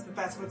 everyone knows that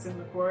that's what's in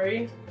the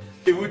quarry.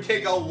 It would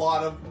take a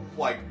lot of,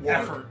 like, work.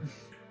 Effort.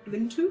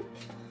 Lintu?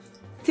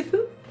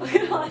 Tipu?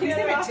 His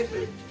name ain't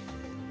Tipu.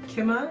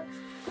 Kima?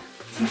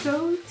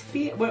 Tito?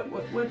 Tipi?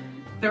 What?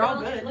 They're all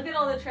good. Look at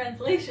all the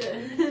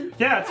translation.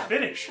 Yeah, it's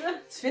Finnish.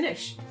 It's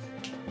Finnish.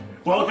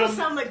 All those Welcome,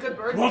 sound like good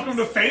bird welcome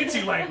to names.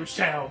 Fancy Language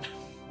Town.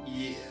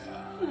 Yeah.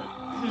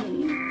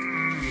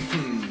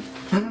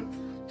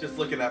 Just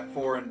looking at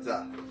Foreign's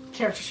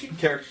Character sheet.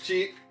 character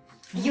sheet.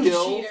 You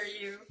Skills. cheater,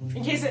 you.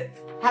 In case it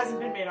hasn't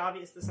been made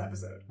obvious this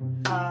episode,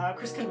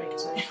 Chris couldn't make it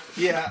today.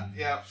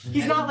 Yeah.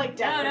 He's not like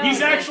deaf. No,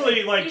 He's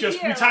actually, like, He's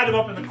just, we here. tied him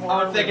up in the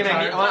corner. I'm thinking with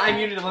a I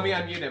muted him. Let me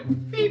unmute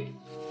him. Beep.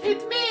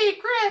 It's me,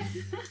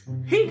 Chris.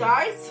 Hey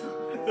guys!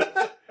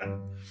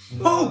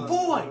 Oh,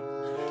 boy!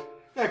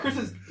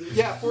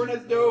 Yeah, Foreign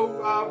has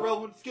no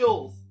relevant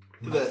skills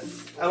to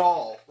this at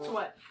all. To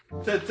what?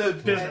 To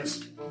Business.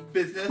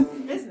 Business.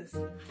 Business.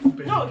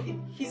 No,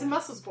 he's a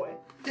muscles boy.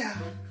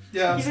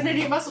 Yeah. He's an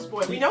idiot muscles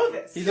boy. We know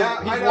this. He's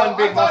Yeah, he's I know. one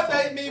big I thought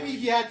muscle. that maybe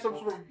he had some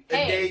sort of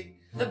Hey, innate,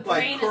 the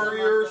brain like, is a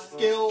courier muscle.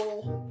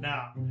 skill.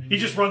 Nah, he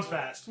just runs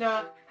fast.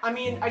 No, I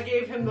mean, I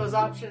gave him those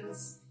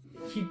options.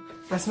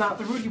 That's not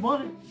the route he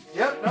wanted.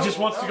 Yep. He just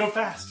wants to go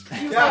fast.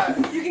 He was Yeah.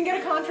 like, you can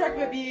get a contract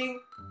by being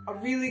a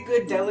really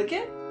good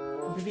delegate,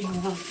 or by being a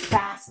really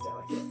fast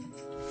delegate.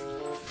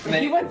 And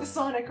then- he went the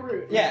Sonic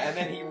route. Yeah, and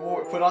then he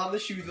put on the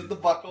shoes with the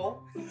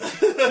buckle,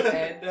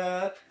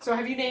 and So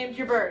have you named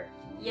your bird?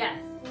 Yes.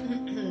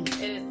 It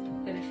is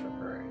Finnish for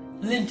bird.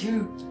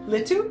 Lintu.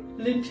 Lintu?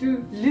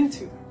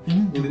 Lintu.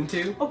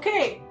 Lintu.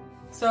 Okay,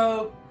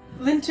 so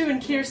Lintu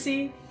and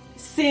Kirsi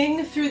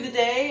sing through the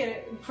day, and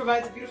it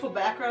provides a beautiful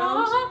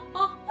background. So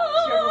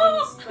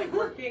everyone's like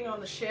working on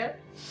the ship,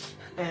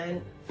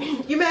 and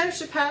you manage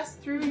to pass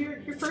through your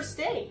first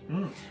day.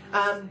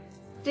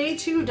 Day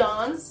 2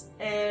 dawns,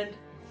 and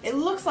it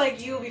looks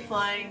like you'll be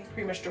flying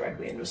pretty much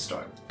directly into a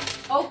storm.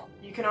 Oh,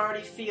 You can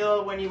already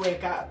feel when you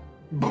wake up.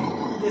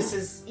 This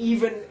is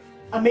even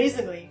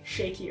amazingly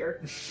shakier.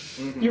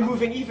 You're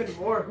moving even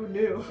more. Who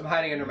knew? I'm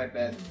hiding under my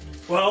bed.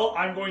 Well,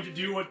 I'm going to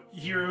do what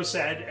Hiro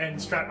said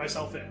and strap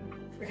myself in.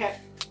 Okay.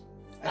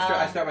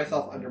 I strap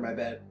myself under my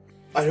bed.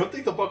 I don't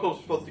think the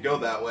buckle's supposed to go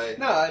that way.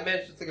 No, I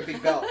managed it's like a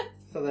big belt.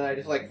 So then I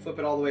just like flip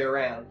it all the way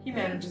around. He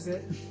manages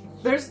it.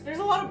 There's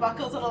a lot of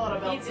buckles and a lot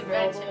of belts he's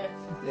available. inventive.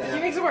 He Yeah.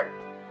 makes it work.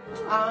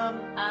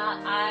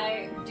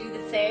 I do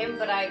the same,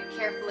 but I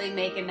carefully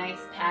make a nice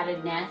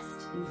padded nest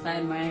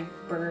inside my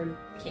bird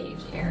cage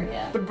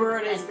area. The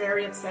bird is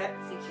very upset.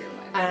 Secure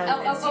my. And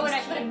and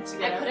I keen to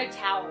get put out. a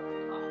towel.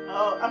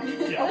 Oh,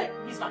 okay. Yeah. Okay,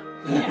 he's fine.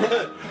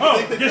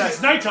 Oh, yes,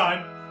 it's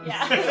nighttime.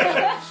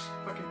 Yeah.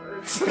 Fucking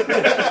birds.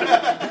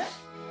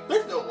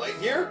 There's no light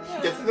here.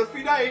 Guess it must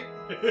be night.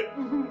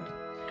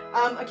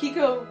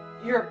 Akiko,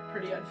 you're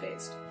pretty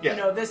unfazed. Yeah. You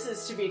know, this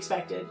is to be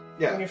expected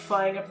Yeah. when you're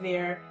flying up in the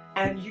air,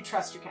 and you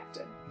trust your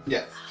captain.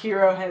 Yes.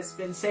 Hiro has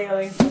been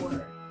sailing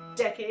for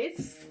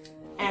decades,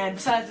 and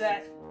besides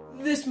that,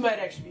 this might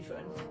actually be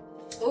fun.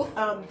 Ooh.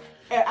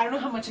 I don't know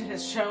how much it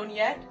has shown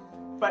yet,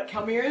 but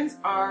Kalmirans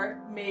are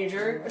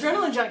major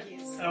adrenaline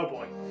junkies. Oh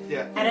boy.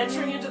 Yeah. And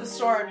entering into the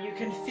storm, you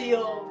can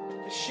feel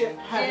the ship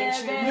having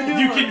to man.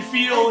 maneuver You can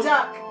feel- and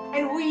duck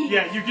and weave.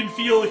 Yeah, you can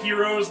feel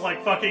Hiro's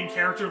like fucking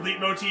character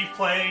leitmotif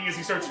playing as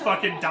he starts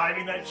fucking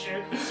diving that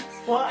shit.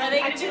 Well, Are they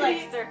gonna be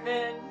activity- like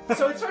surfing?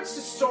 So it starts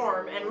to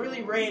storm and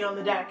really rain on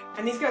the deck,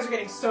 and these guys are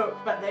getting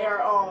soaked, but they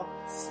are all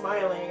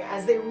smiling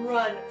as they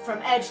run from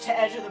edge to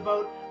edge of the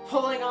boat,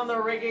 pulling on the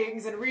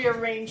riggings and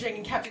rearranging,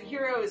 and Captain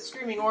Hiro is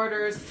screaming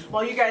orders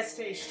while you guys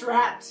stay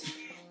strapped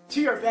to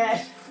your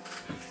bed.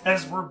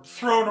 As we're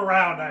thrown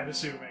around, I'm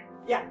assuming.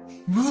 Yeah.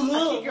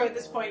 Akiko, at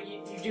this point,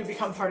 you do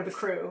become part of the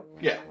crew,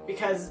 Yeah.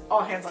 because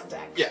all hands on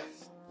deck. Yes.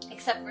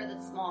 Except for the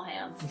small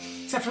hands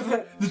Except for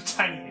the The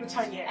tiny.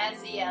 tiny hands.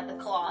 and the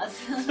claws.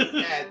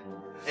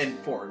 And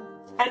Foreign.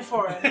 And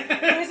Foreign.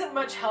 There isn't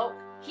much help,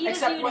 He doesn't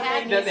except even when they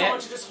have need Then they- someone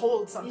to just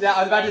hold something. Yeah, I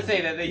was about to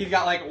say that he's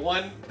got like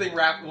one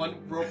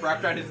rope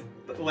wrapped around his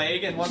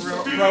leg and one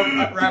rope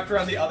wrapped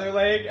around the other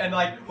leg, and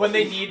like when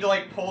they need to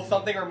like pull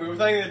something or move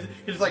something,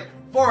 he's just like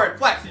forward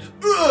flex, he just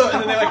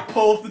and then they like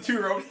pulls the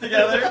two ropes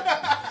together.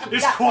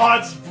 His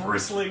quads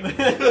bristling.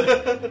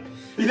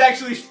 He's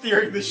actually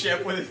steering the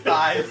ship with his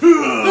thighs.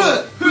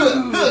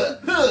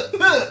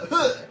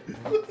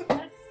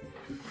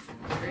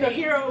 No,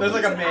 Hiro. There's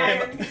like a is an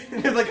man.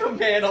 iron- There's like a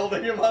man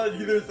holding him on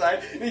either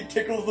side, and he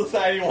tickles the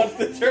side he wants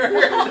to turn.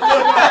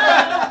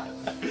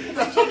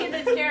 I'm taking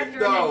this character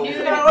No. and I knew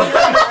No.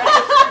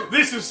 that.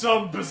 This This is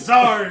some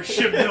bizarre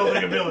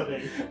shipbuilding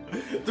ability.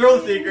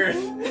 Thrill seekers.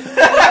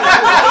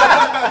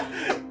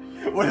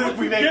 What if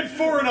we make Get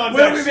foreign on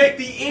What if we next. make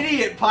the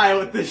idiot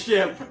pilot the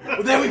ship?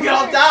 Well, then we can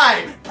all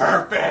die.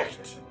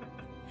 Perfect.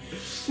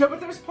 No,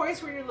 but there's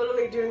points where you're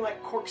literally doing like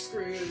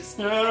corkscrews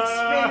and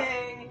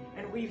spinning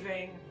and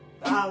weaving.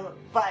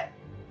 But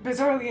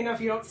bizarrely enough,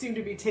 you don't seem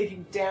to be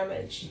taking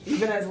damage,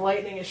 even as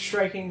lightning is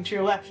striking to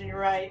your left and your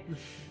right.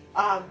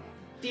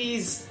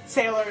 These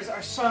sailors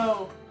are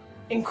so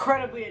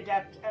incredibly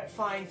adept at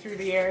flying through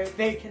the air.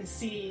 They can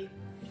see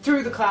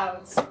through the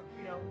clouds,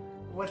 you know,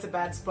 what's a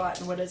bad spot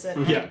and what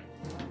isn't. Yeah.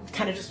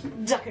 Kind of just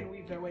duck and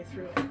weave their way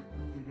through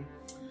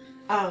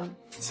it.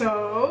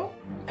 So,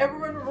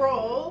 everyone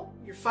roll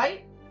your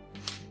fight,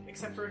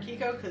 except for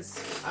Akiko,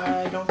 because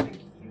I don't think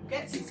you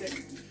get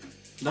seasick.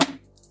 No.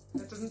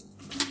 That doesn't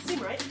seem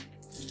right.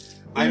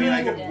 I mean,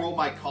 I could roll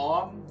my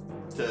calm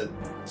to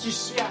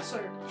Just, yeah,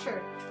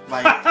 sure.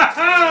 my.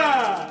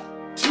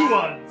 2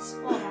 ones.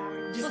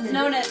 Just What's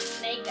known as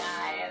snake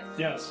eyes.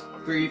 Yes.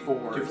 3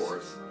 4s. 2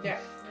 4s. Yeah.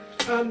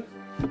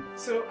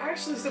 So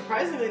actually,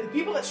 surprisingly, the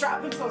people that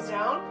strap themselves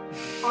down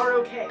are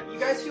okay. You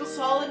guys feel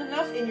solid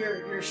enough in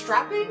your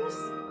strappings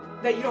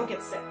that you don't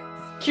get sick.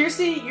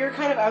 Kiersey, you're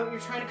kind of out, you're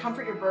trying to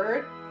comfort your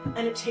bird,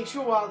 and it takes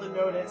you a while to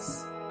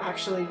notice,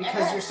 actually,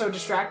 because you're so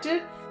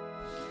distracted.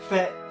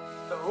 But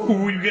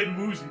Ooh, you getting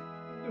woozy.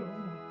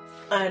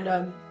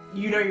 and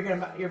you know you're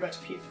about to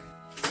puke.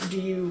 Do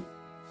you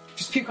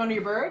just puke onto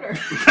your bird, or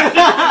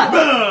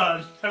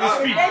Have his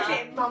feet.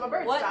 okay, Mama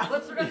Bird What style?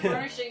 what sort of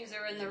furnishings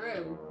are in the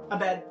room? A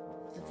bed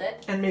That's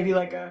it? and maybe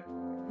like a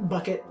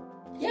bucket.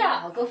 Yeah,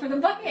 I'll go for the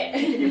In bucket.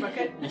 your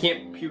bucket. You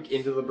can't puke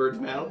into the bird's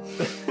mouth.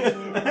 I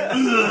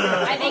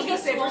I think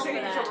was it's gonna say cool for a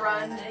second for to that.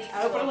 run I think it's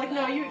out, but cool I'm like, for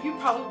no, that. you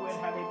probably would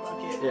have a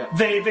bucket. Yeah.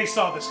 They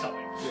saw this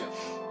coming.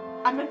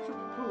 I meant for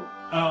poo.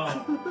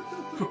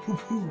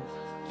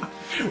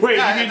 Wait,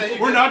 Yeah, you and then mean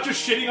you we're can- not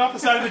just shitting off the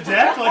side of the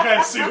deck like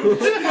I assumed?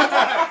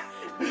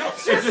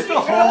 It's just a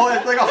hole.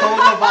 It's like a hole in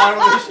the bottom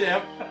of the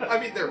ship. I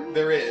mean,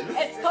 there is.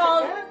 It's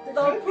called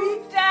the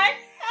poop deck.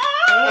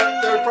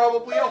 There's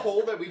probably a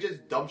hole that we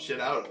just dump shit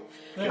out of.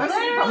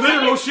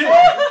 Literal shit.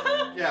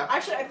 Yeah.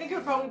 Actually, I think it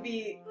would probably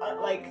be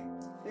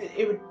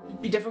it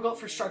would be difficult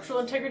for structural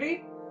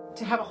integrity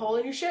to have a hole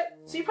in your ship.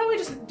 So you probably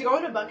just go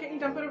in a bucket and you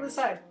dump it over the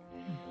side.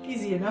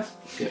 Easy enough.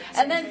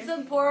 And then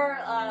some poor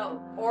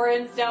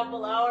Orans down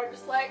below are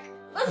just like,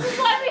 this is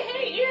why we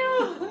hate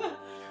you.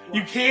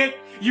 You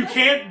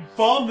can't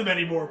bomb them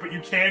anymore, but you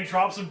can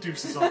drop some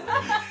deuces on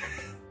them.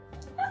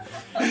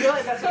 You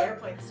realize that's what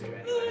airplanes do,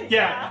 anyway.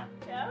 Yeah.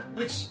 Yeah.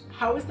 Which,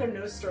 how is there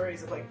no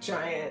stories of like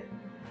giant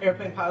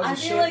airplane pilots I and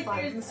feel shit like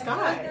flying there's from the I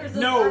feel like sky? there's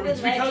No, urban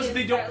it's because legends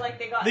they don't- that, like,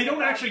 They don't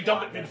got actually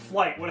dump it blocked.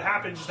 mid-flight. What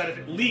happens is that if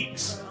it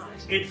leaks,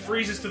 it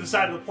freezes to the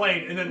side of the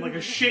plane, and then like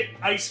a shit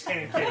ice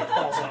pancake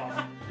falls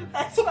off.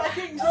 That's what I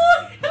think.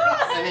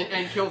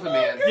 And kills a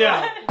man.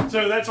 Yeah,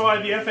 so that's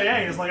why the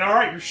FAA is like, all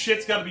right, your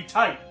shit's got to be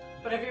tight.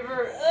 But have you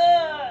ever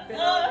been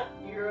on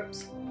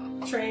Europe's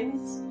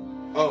trains?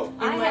 Oh.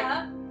 I like-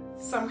 have.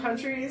 Some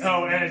countries.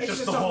 Oh, and it's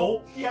just a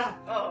hole. Yeah.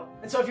 Oh.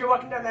 And so if you're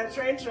walking down that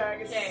train track,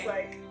 it's just Okay.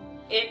 like.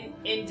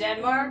 In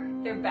Denmark,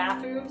 their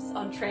bathrooms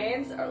on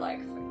trains are like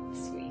freaking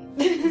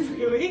sweet.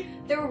 Really?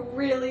 They're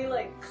really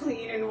like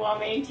clean and well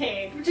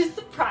maintained, which is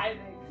surprising.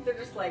 They're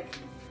just like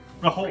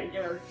A hole.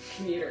 regular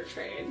commuter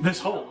trains. This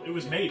hole, it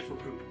was made for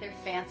poop. They're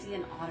fancy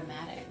and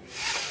automatic.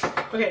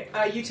 Okay,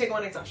 you take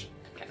one exhaustion.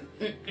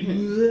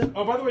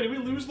 Oh, by the way, did we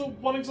lose the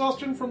 1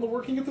 exhaustion from the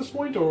working at this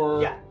point,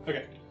 or? Yeah.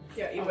 Okay.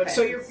 Yeah, you would. Okay,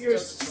 So you're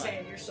still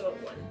saying you're still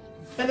at one.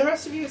 And the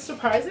rest of you is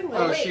surprisingly.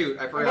 Oh wait. shoot!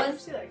 I forgot.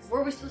 Was-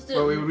 Were we supposed to?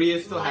 Well, we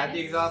still had the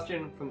minus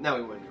exhaustion from. No,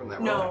 we wouldn't from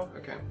that. No.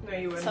 one. Okay. No,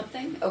 you wouldn't.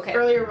 something? Okay.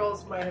 Earlier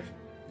rolls might have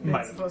been Might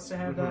have. supposed to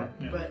have that,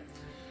 yeah. but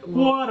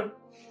What?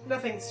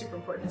 nothing super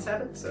important has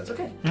happened, so it's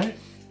okay. Right.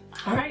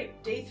 All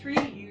right, day 3.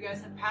 You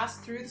guys have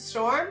passed through the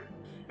storm.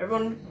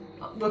 Everyone,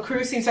 the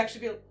crew seems to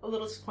actually be a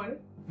little disappointed.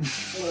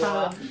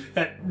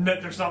 That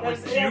there's not like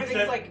puke Everything's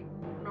that. like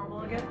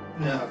normal again.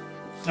 Yeah.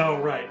 Oh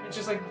right. It's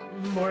just like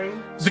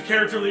boring. The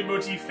character lead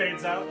motif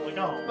fades out. Like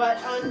oh. But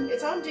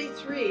it's on day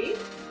 3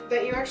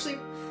 that you actually.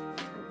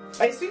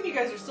 I assume you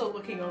guys are still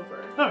looking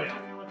over. Oh, yeah.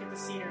 Having a look at the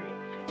scenery.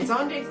 It's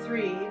on day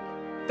 3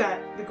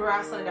 that the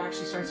grassland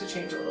actually starts to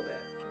change a little bit.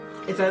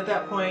 It's at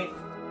that point.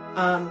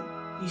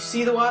 You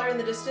see the water in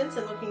the distance,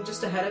 and looking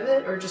just ahead of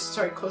it, or just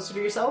closer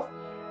to yourself,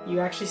 you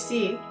actually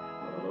see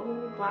a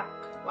little black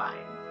line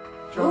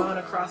drawn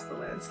across the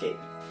landscape.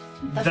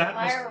 The That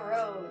was- fire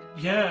road.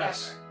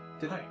 Yes.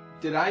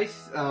 Did I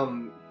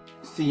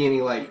see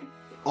any like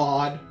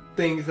odd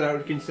things that I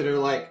would consider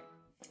like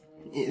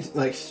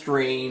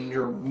strange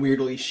or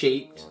weirdly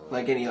shaped,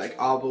 like any like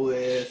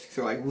obelisks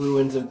or like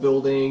ruins of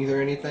buildings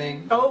or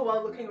anything? Oh,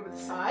 while looking over the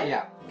side.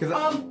 Yeah, because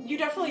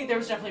There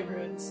was definitely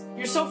ruins.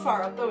 You're so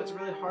far up though, it's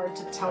really hard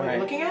to tell what Right.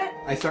 you're looking at.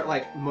 I start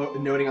like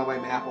noting on my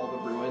map all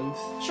the ruins.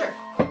 Sure.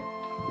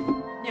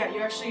 Yeah,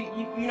 you actually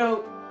you know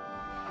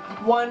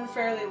one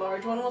fairly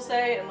large one, we'll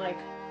say, and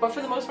but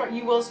for the most part,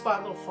 you will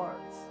spot little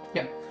farms.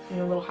 Yeah.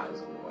 little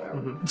houses or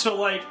whatever. Mhm.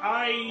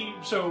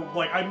 So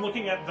I'm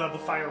looking at the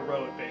fire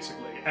road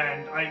basically,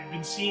 and I've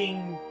been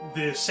seeing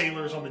the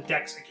sailors on the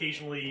decks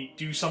occasionally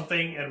do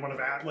something and want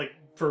to like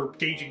for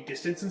gauging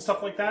distance and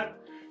stuff like that.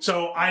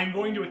 So I'm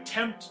going to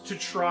attempt to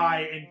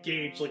try and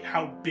gauge like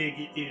how big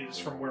it is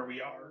from where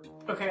we are.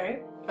 Okay.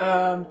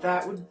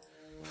 That would.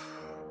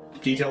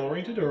 Detail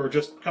oriented or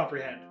just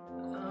comprehend?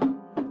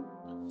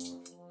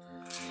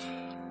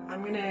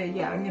 I'm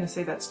gonna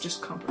say that's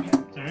just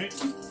comprehend. All right.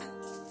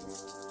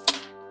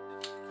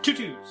 2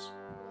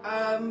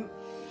 2s.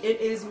 It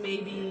is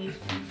maybe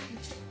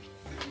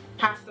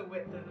half the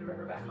width of the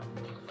river back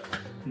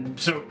home.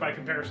 So by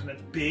comparison,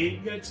 that's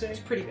big, I'd say. It's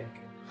pretty big.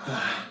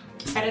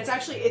 And it's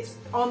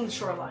on the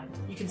shoreline.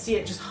 You can see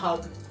it just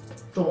hug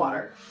the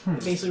water,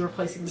 basically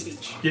replacing the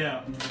beach.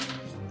 Yeah.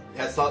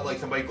 Yeah, it's not like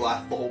somebody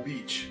glassed the whole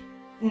beach.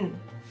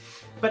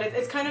 But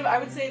it's kind of, I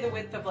would say, the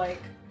width of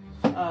like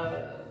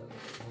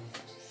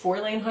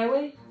 4-lane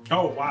highway.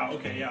 Oh wow.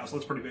 Okay. Yeah. So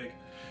that's pretty big.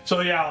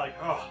 So yeah, like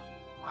wow.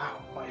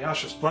 By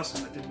Yasha's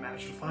blessing, that didn't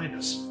manage to find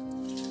us.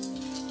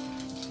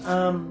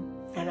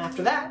 And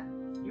after that,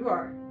 you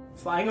are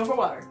flying over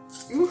water.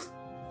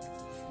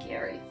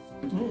 Scary.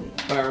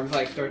 My arms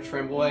like start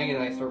trembling,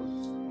 and I start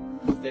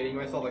steadying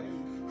myself. Like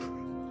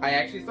I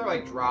actually start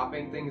like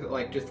dropping things,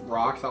 like just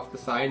rocks off the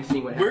side, and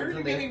seeing what Where are happens.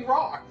 you getting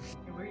rocks?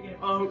 Where are you getting?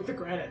 Oh, the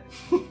granite.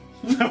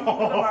 The No.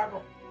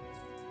 marble.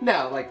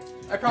 No, like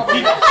I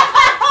probably.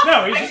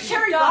 No. He's I just,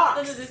 carry Stop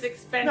rocks. into this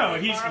expensive no.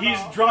 He's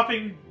marble.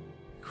 dropping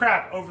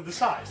crap over the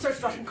side. Starts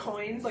dropping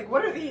coins. Like,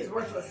 what are these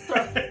worthless?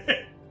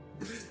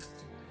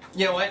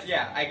 You know what?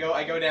 Yeah, I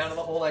go down to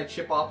the hole and I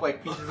chip off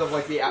like pieces of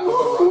like the rock.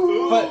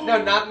 But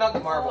no, not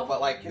the marble,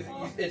 but like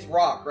it's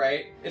rock,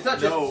 right? It's not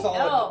just No.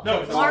 solid.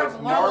 No, it's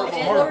marble. marble. It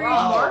is Marble. a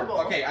rock. Marble.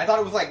 Okay, I thought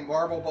it was like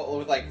marble, but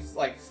with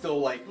like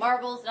still like.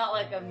 Marble's not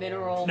like a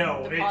mineral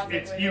No, deposit.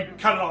 it's where you they-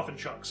 cut it off in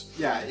chunks.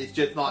 Yeah, it's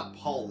just not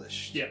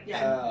polished. Yeah.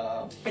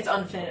 Yeah. It's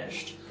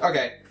unfinished.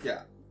 Okay,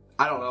 yeah.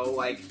 I don't know,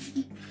 like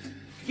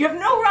You have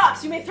no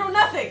rocks. You may throw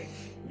nothing.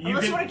 You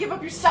Unless you can, want to give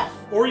up your stuff.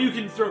 or you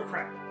can throw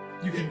crap.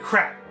 You can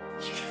crap.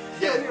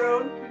 Yes, Throw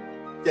your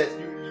own. yes,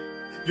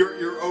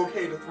 you're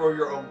okay to throw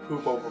your own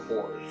poop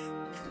overboard.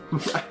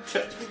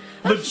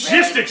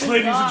 Logistics, very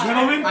ladies and bizarre.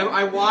 gentlemen.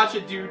 I watch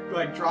a dude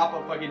like drop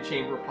a fucking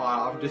chamber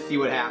pot off to see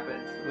what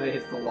happens when it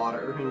hits the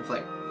water, and it's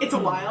like. It's a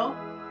while,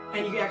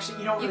 and you don't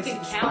You really see can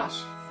the count.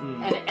 splash.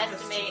 And That's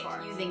estimate too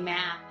far. using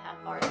math how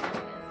far that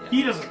is.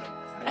 He doesn't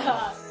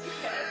know.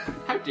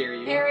 How dare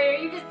you? Harry, are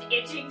you just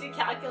itching to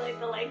calculate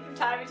the length of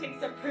time it takes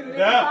to prove it?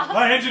 Yeah,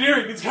 my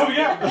engineering, it's coming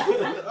out.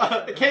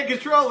 I can't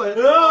control it.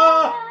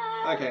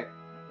 Ah! Okay.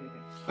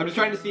 I'm just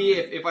trying to see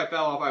if I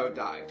fell off, I would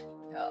die.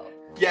 Oh.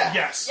 Yeah.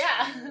 Yes.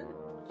 Yeah.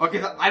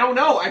 Okay, I don't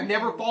know. I've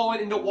never fallen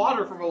into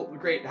water from a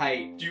great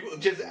height. Do you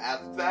just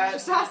ask that?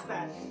 Just ask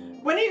that.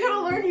 When are you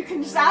gonna learn you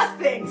can just ask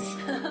things?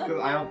 Because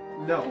I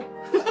don't know.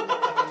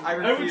 I I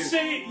would refuse.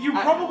 say you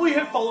probably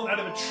have fallen out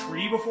of a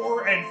tree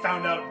before and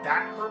found out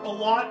that hurt a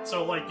lot,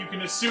 so like you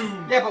can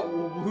assume. Yeah, but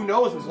who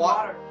knows? With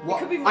Water. It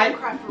could be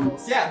Minecraft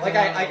rules. Yeah, like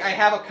I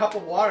have a cup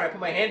of water. I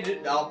put my hand in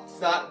it. It's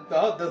not. It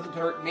doesn't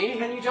hurt And me.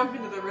 then you jump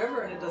into the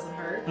river and it doesn't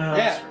hurt.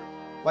 Yeah.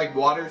 Like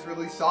water's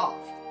really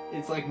soft.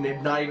 It's like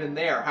not even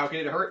there. How can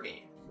it hurt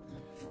me?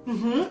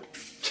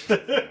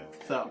 Mm-hmm.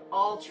 So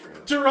All true.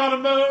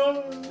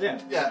 Geronimo.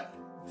 yeah, Yeah.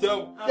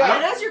 So And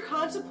yeah. as you're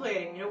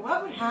contemplating,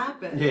 what would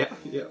happen yeah,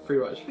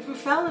 pretty much. if we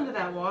fell into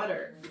that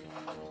water?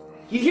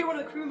 You hear one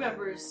of the crew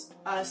members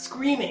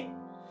screaming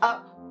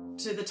up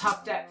to the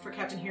top deck for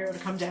Captain Hero to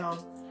come down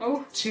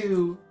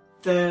to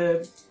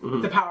the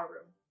power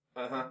room.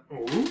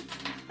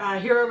 Uh-huh.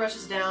 Hero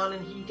rushes down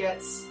and he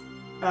gets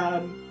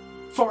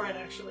Foreign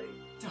actually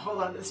to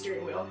hold on to the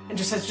steering wheel and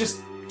just says,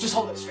 just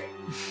hold it straight.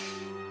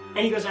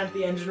 And he goes down to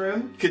the engine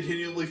room,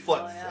 Continually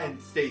flex Oh, yeah. and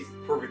stays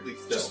perfectly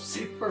still. just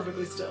sit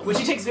perfectly still, which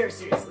he takes very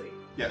seriously.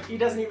 Yeah. He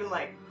doesn't even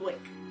blink.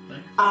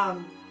 Nice.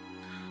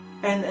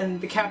 And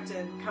the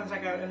captain comes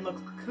back out and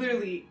looks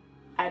clearly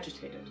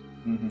agitated,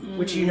 Mm-hmm.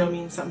 which you know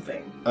means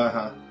something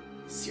Uh-huh.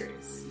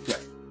 serious.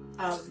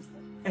 Yeah.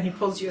 And he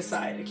pulls you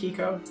aside,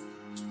 Akiko.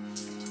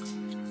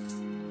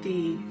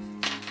 The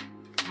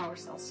power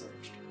cell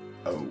surged.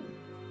 Oh.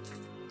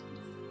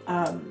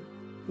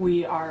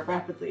 We are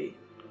rapidly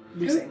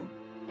losing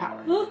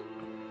power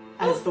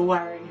as the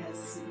wiring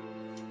has,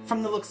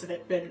 from the looks of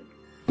it, been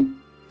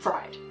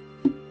fried.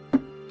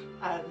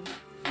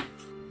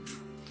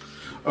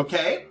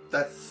 Okay,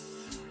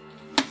 that's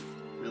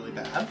really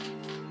bad.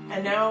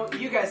 And now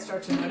you guys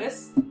start to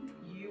notice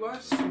you are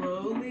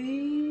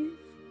slowly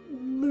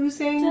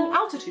losing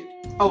altitude.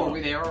 Oh, are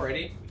we there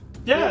already?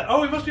 Yeah.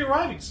 Oh, we must be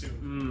arriving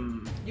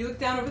soon. You look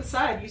down over the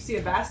side, you see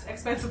a vast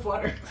expanse of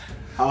water.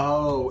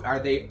 Oh, are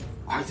they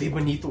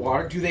beneath the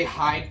water? Do they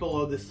hide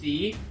below the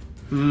sea?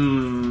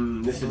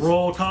 This is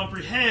Roll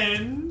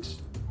comprehend.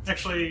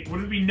 Actually,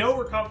 would it be know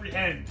or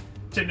comprehend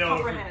to know?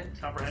 Comprehend.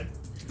 Comprehend.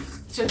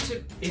 To Is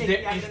take there the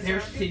is evidence their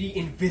around you. city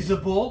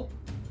invisible?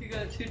 You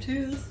got 2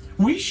 2s.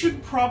 We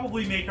should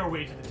probably make our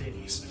way to the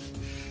dinghies.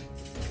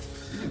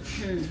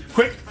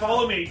 Quick,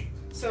 follow me.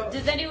 So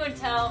Does anyone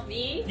tell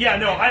me? Yeah,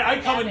 no, I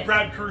come Damn and it.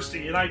 grab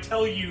Kirsty, and I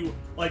tell you,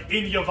 like,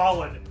 in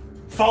Yavalan,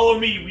 follow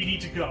me, we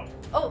need to go.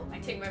 Oh, I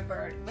take my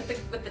bird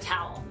with the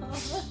towel.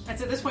 and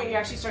so at this point, you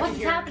actually start to What's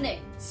hear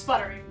happening?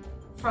 sputtering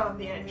from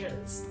the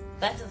engines.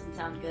 That doesn't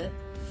sound good.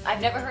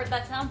 I've never heard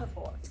that sound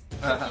before.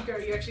 So Kiko, are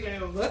you actually going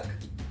to go look?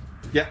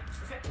 Yeah.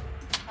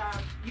 Okay.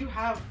 You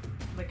have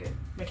like a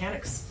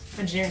mechanics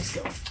engineering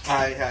skill.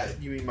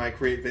 You mean my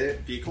create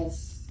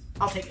vehicles?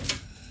 I'll take it.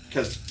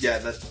 Because, yeah,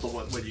 that's the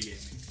one you gave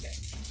me.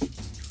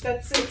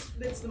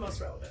 It's the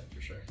most relevant for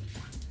sure.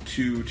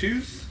 2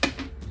 2s.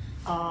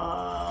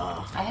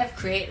 I have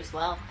create as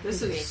well. I This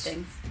can create is-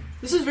 things.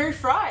 This is very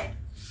fried.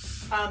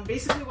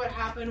 Basically, what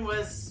happened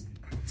was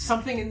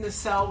something in the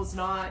cell was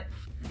not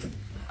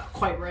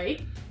quite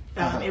right.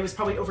 It was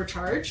probably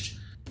overcharged.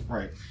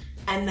 Right.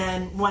 And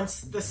then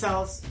once the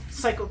cells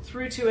cycled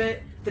through to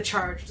it, the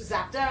charge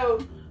zapped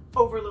out,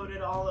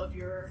 overloaded all of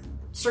your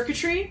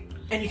circuitry,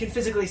 and you can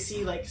physically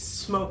see like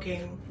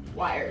smoking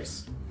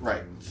wires.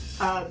 Right.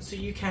 So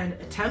you can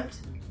attempt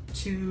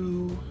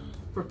to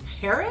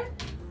repair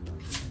it.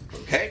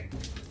 Okay.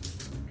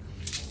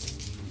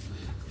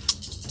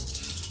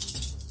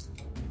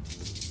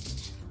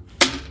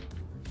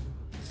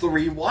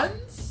 Three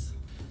ones?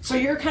 So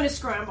you're kind of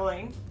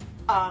scrambling,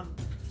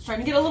 trying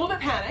to get a little bit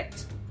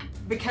panicked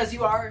because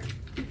you are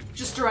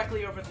just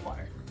directly over the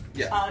water.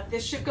 Yeah. If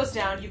this ship goes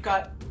down, you've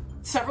got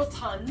several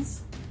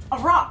tons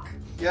of rock.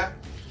 Yeah.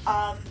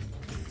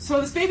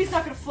 So this baby's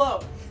not going to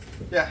float.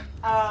 Yeah.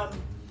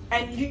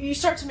 And you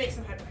start to make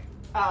some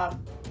headway.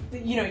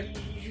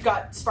 You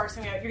got sparks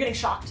coming out. You're getting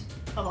shocked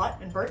a lot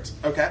and burnt.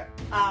 Okay.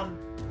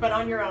 But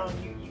on your own,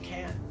 you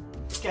can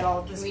get all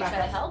of this Can we back try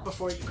to up help?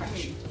 before you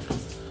crash.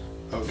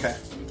 Okay.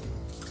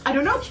 I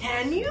don't know.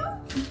 Can you?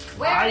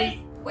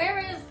 Where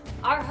is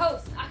our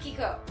host,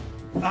 Akiko?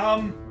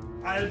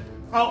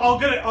 I'll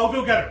get it. I'll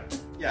go get her.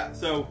 Yeah,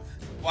 so,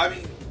 I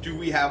mean, do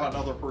we have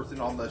another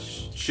person on the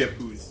ship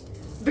who's...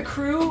 The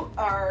crew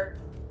are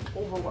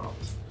overwhelmed.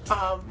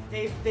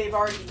 They've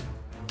already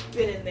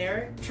been in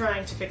there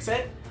trying to fix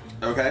it.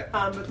 Okay.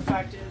 But the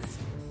fact is,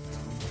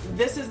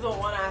 this is the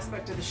one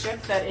aspect of the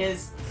ship that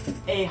is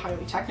A,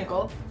 highly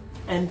technical,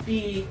 and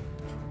B,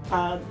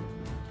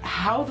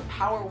 how the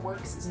power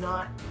works is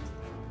not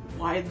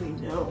widely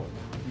known.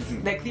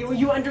 Like,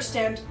 you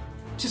understand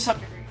to some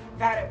degree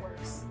that it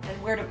works,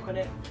 and where to put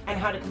it, and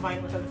how to combine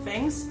it with other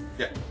things.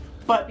 Yeah.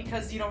 But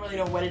because you don't really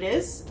know what it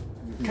is,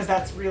 because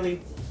that's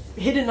really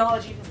hidden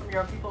knowledge even from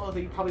your own people, although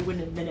you probably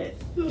wouldn't admit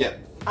it,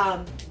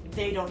 Yeah.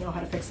 they don't know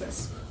how to fix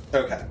this.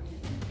 Okay.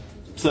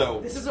 So...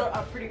 This is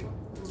a pretty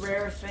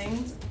rare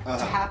thing uh,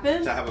 to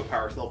happen. To have a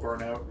power cell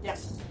burnout. Yeah.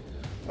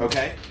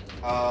 Okay.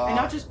 And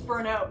not just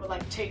burn out, but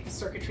like take the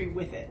circuitry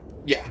with it.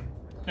 Yeah.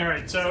 All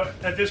right. So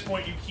at this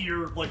point, you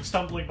hear like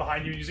stumbling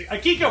behind you, and you say,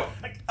 "Akiko,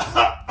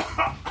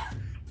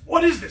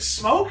 what is this?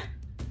 Smoke?"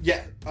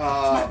 Yeah.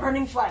 My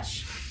burning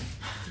flesh.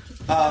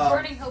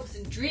 Burning hopes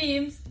and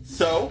dreams.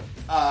 So,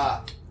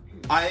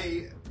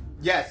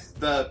 yes,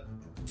 the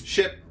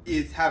ship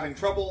is having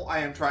trouble. I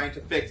am trying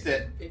to fix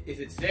it. Is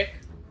it sick?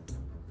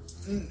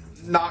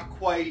 Not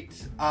quite.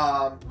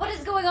 What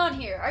is going on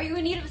here? Are you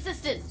in need of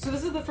assistance? So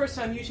this is the first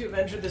time you two have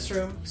entered this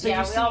room. So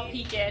yeah, you we see all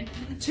peek in.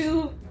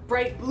 2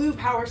 bright blue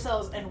power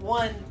cells and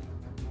 1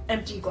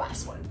 empty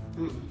glass one.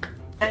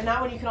 And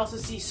that one you can also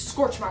see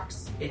scorch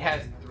marks. It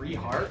has 3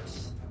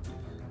 hearts.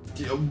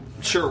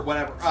 Sure,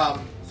 whatever.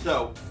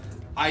 So,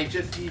 I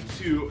just need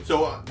to...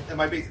 So, am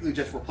I basically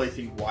just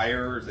replacing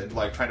wires and,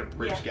 like, trying to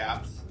bridge Yeah.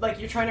 gaps? Like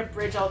you're trying to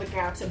bridge all the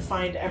gaps and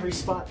find every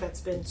spot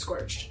that's been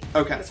scorched.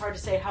 Okay. It's hard to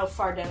say how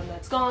far down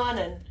that's gone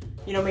and,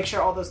 make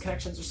sure all those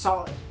connections are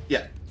solid.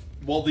 Yeah.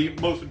 Well, the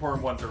most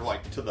important ones are,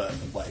 like, to the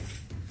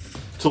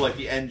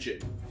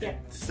engine Yeah.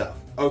 stuff.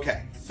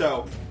 Okay,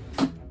 so...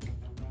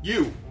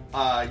 You've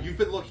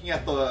been looking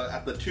at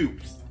the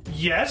tubes.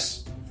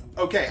 Yes.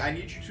 Okay, I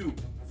need you to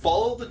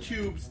follow the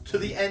tubes to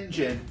the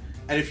engine,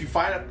 and if you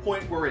find a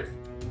point where it's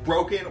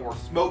broken or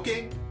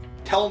smoking,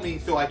 tell me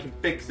so I can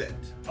fix it.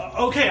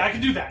 Okay, I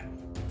can do that.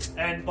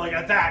 And like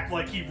at that,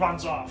 like he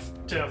runs off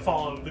to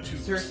follow the two.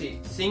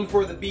 Cersei, sing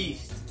for the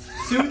beast.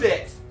 Soothe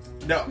it.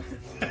 No.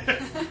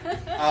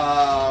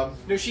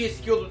 No, she is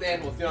skilled with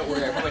animals. Do not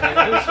worry. I put my hand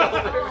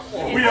on her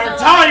shoulder. We are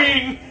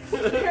dying.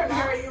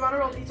 Here, you want to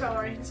roll detail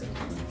oriented?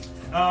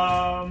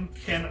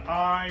 Can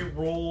I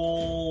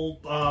roll?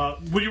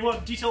 Would you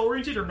want detail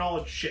oriented or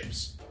knowledge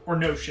ships or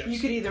no ships? You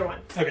could either one.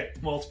 Okay,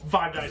 well it's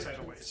 5 dice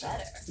either way. So.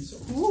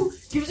 Better. Ooh,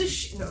 gives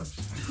a no.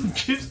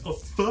 Gives a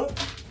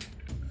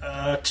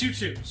fuck. 2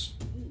 2s.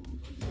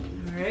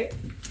 Alright.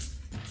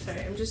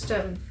 Sorry, I'm just,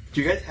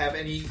 Do you guys have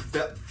any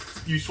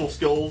useful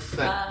skills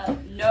that...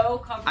 No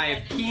comprehension. I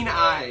have keen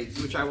eyes,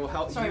 which I will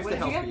help Sorry, use what to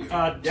did you help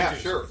get? you. 2 Yeah, 2s.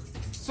 sure.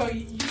 so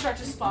you start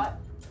to spot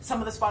some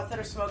of the spots that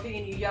are smoking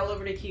and you yell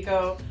over to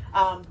Kiko,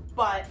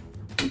 but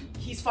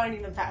he's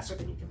finding them faster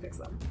than you can fix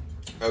them.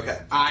 Okay.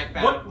 I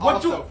What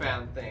also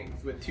found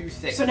things with 2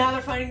 6. So now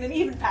they're finding them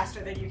even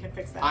faster than you can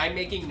fix them. I'm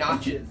making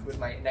notches with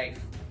my knife.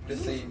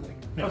 Just so you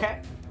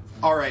Okay.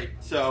 Alright,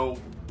 so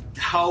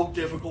how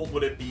difficult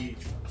would it be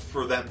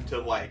for them to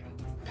like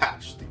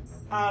patch these?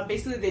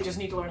 Basically, they just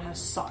need to learn how to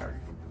solder.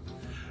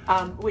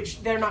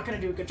 Which they're not going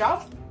to do a good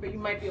job, but you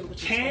might be able to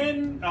teach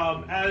them.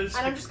 As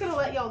And I'm just going to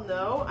let y'all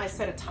know, I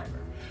set a timer.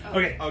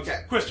 okay. Okay.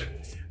 Question: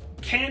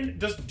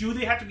 do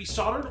they have to be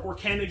soldered, or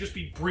can they just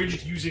be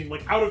bridged using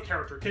like out of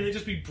character? Can they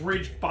just be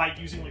bridged by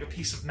using like a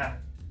piece of metal?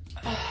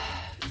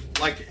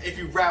 Like if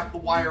you wrap the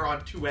wire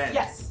on two ends.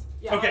 Yes.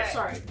 Yeah. Okay.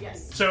 Sorry.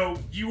 Yes. So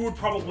you would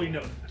probably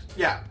know that.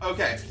 Yeah.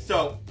 Okay.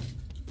 So,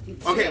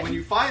 okay, when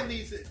you find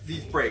these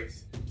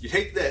breaks, you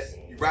take this,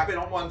 you wrap it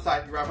on one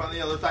side, you wrap it on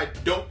the other side.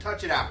 Don't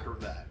touch it after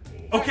that.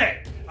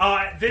 Okay.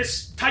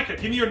 This Taika,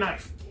 give me your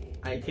knife.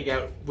 I take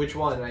out which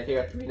one? I take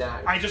out 3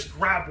 knives. I just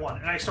grab one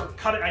and I start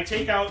cutting. I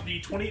take out the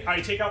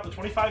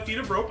 25 feet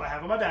of rope I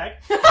have in my bag,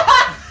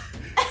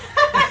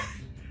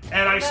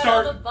 and I What about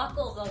start. all the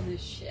buckles on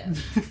this ship.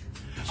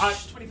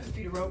 25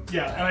 feet of rope.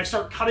 Yeah, and I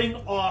start cutting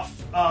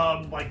off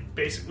like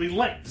basically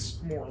lengths,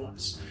 more or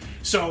less.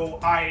 So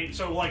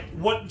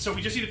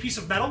we just need a piece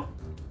of metal.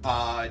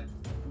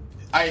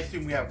 I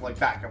assume we have like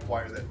backup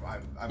wire that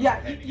I'm Yeah,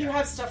 handing you out.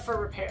 have stuff for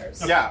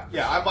repairs. Yeah,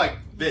 I'm like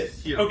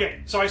this here.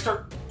 Okay, so I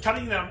start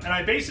cutting them, and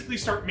I basically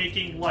start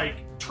making like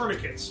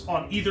tourniquets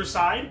on either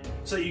side,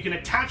 so that you can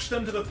attach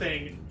them to the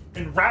thing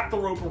and wrap the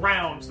rope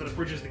around so that it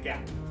bridges the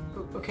gap.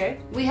 Okay.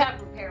 We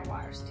have repair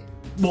wires too.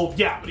 Well,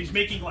 yeah, but he's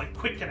making like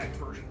quick connect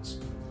versions.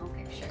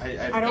 Okay, sure.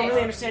 I don't Okay.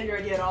 really understand your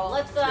idea at all.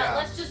 Let's Yeah.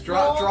 let's just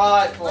Draw- roll.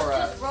 draw it for let's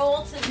us. just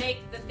roll to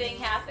make the thing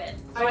happen.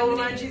 I will I'm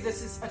gonna remind you use-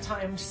 this is a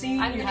timed scene.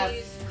 I'm You gonna have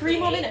use 3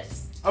 more create.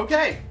 minutes.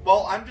 Okay,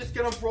 well, I'm just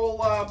gonna roll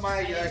my.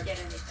 I didn't get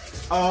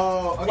anything.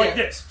 Oh, okay. Like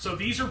this. So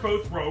these are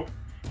both rope.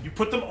 You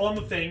put them on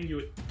the thing,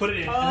 you put it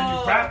in, and then you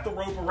Oh. wrap the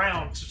rope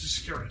around to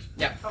secure it.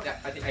 Yeah, yeah,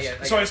 I think I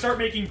get it. So I start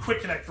making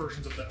quick connect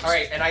versions of those. All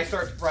right, and I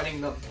start running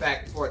them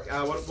back and forth.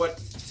 What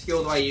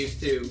skill do I use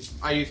to?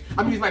 I'm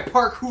using my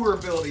parkour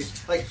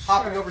abilities, like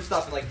hopping over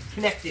stuff and like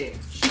connecting.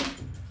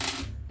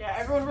 Yeah,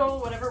 everyone roll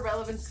whatever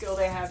relevant skill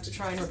they have to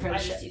try and repair I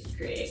the just ship. used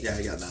create. Yeah,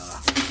 I got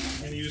that.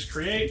 I'm gonna use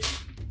create.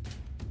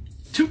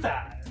 2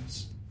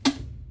 5s. Did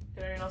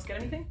anyone else get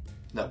anything?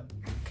 No.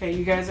 Okay,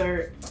 you guys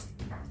are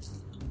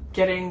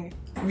getting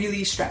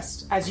really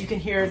stressed. As you can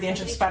hear the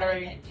engine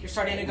sputtering, you're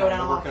starting to go down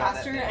a lot Working on that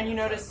faster, thing. and you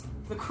notice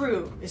the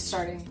crew is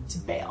starting to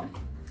bail.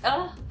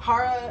 Oh,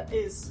 Hara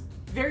is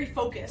very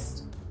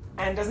focused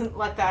and doesn't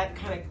let that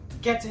kind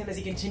of get to him as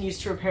he continues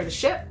to repair the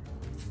ship.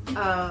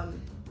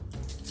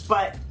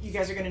 But you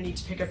guys are going to need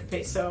to pick up the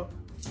pace. So,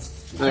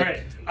 All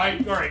right.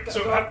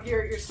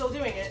 you're still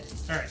doing it.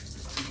 All right.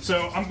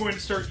 So I'm going to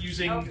start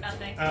using Oh,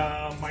 nothing.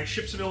 my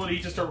ship's ability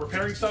to start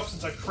repairing stuff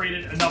since I've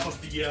created enough of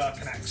the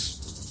connects.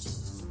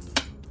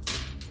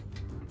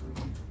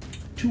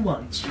 2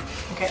 1s.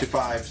 Okay. 2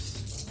 5s.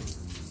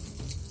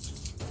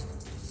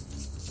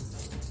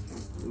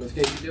 Let's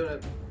get you doing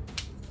it.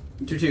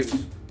 2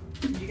 2s.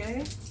 Did you get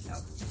anything? No.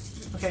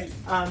 Okay.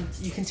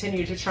 You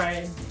continue to try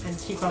and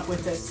keep up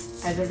with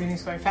this as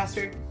everything's going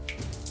faster.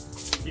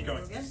 Keep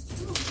going. we're good.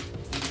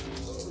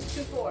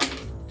 2 4.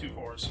 2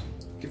 4s.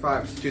 2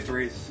 5s. 2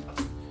 3s.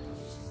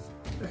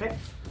 Okay.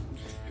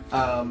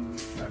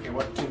 Okay,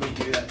 what can we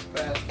do that's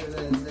faster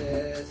than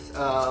this?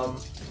 Trying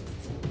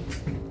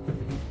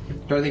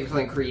to think of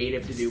something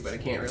creative to do, but I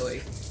can't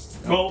really.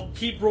 Well,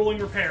 keep rolling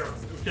repair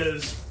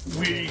because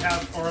we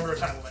are under a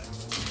time limit.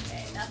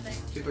 Okay, nothing.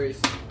 2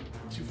 3s.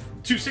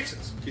 2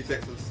 6s. 2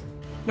 6s.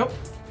 Nope.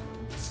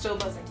 Still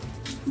buzzing.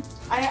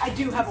 I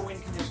do have a win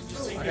condition,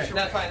 just so you Okay, get your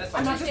that's fine. That's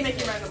I'm fine. not just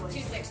making randomly. 2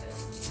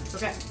 6s.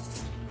 Okay.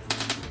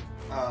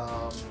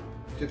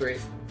 2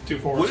 3s. 2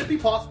 4s. Would it be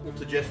possible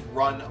to just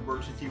run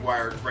emergency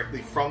wire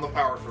directly from the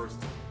power source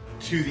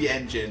to the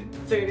engine?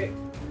 So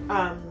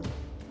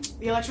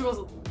the electrical is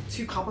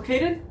too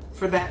complicated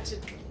for that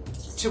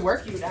to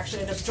work. You would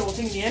actually end up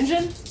jolting the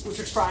engine, which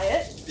would fry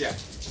it. Yeah,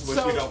 which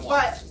we don't want.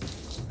 But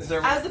Is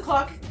there? as the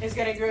clock is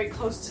getting very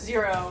close to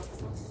 0,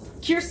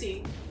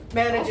 Kiersey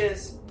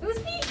manages It was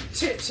me.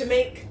 to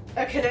make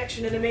a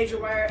connection in a major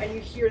wire, and you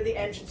hear the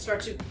engine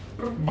start to,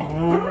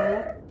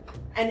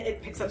 and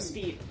it picks up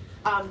speed.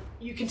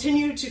 You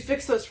continue to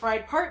fix those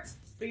fried parts,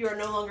 but you are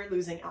no longer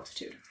losing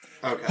altitude.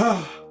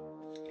 Okay.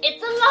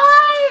 It's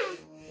alive!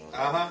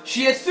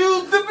 She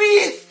assumed the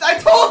beast! I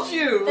told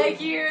you!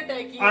 Thank you.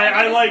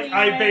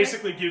 I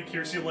basically give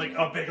Kiersey like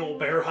a big old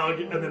bear hug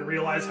and then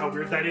realize how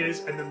weird that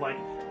is and then like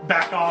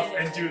back off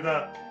and do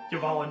the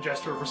Yavalan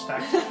gesture of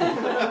respect.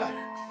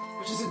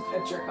 Which is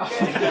a jerk off.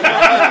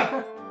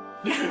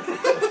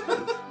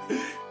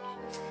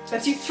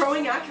 That's you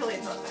throwing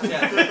accolades on them.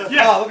 Yeah.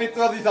 Yeah. Oh, let me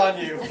throw these on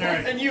you. right.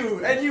 And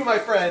you, my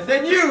friend.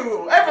 And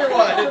you,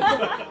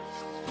 everyone!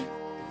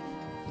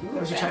 That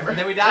was your timer. And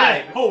then we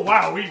died. Oh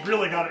wow, we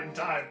really got it in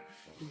time.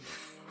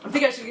 I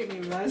think I should give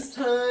you less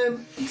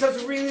time because I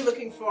was really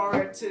looking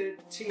forward to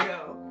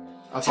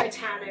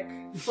Titanic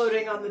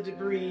floating on the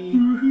debris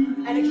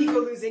and Akiko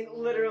losing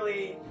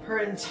literally her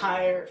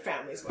entire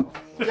family's wealth.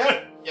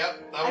 Yep. That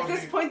At would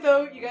this be. point,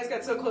 though, you guys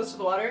got so close to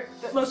the water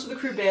that most of the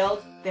crew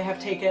bailed. They have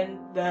taken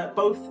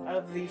both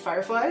of the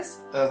Fireflies.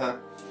 Uh-huh.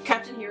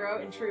 Captain Hero,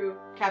 in true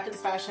Captain's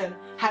fashion,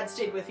 had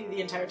stayed with you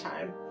the entire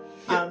time.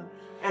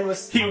 and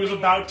was He was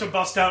about to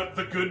bust out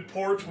the good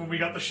port when we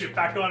got the ship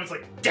back on. It's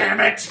like, damn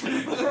it!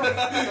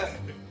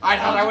 I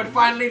thought I would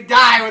finally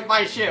die with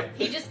my ship,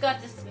 He just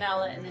got to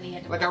smell it and then he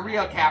had to. like a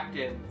real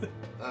captain.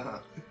 Uh-huh.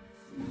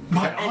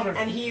 My honor.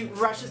 and he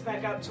rushes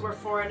back up to where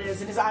Foreign is,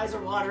 and his eyes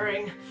are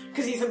watering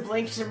because he hasn't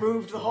blinked or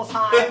moved the whole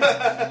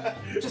time,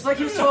 just like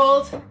he was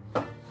told.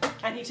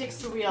 And he takes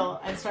the wheel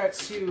and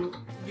starts to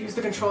use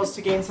the controls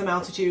to gain some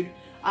altitude.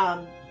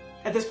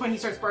 At this point, he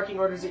starts barking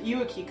orders at you,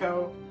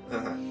 Akiko.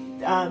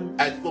 Uh-huh.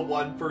 As the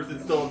one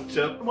person still on the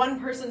ship. One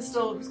person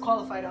still who's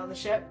qualified on the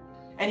ship,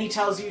 and he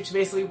tells you to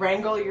basically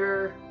wrangle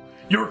your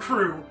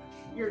crew.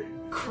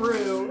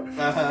 crew.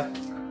 Uh-huh.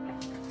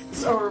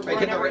 Or Wait,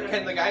 whatever.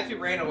 can the guys who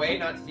ran away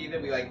not see that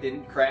we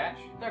didn't crash?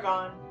 They're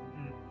gone.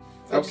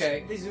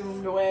 Okay. They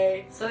zoomed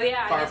away. So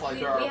yeah, I guess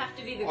Fireflies we have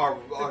to be the are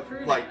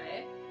crew like that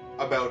way.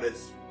 about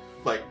as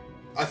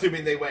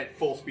assuming they went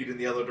full speed in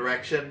the other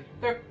direction.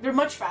 They're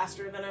much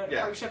faster than a Yeah.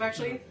 cargo ship.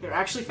 Actually, they're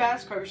actually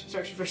fast. Cargo ships are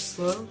actually very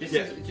slow.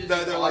 Yeah,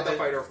 they're like the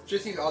fighter.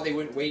 Just seems odd they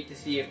wouldn't wait to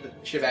see if the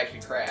ship actually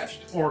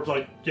crashed. Or,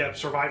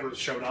 survivors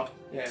showed up.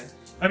 Yeah.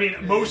 I mean,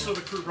 most of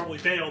the crew probably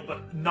bailed,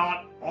 but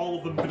not all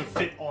of them could have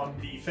fit on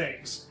the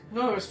things.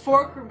 No, there was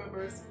 4 crew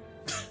members.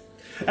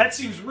 That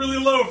seems really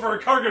low for a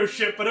cargo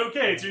ship, but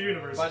okay, it's your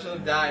universe. A bunch of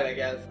them died, I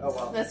guess. Oh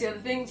well. That's the other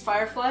thing.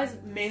 Fireflies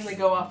mainly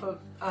go off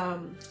of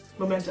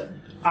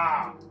momentum.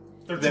 Ah,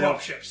 they're They drop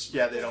don't- ships.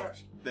 Yeah, they don't.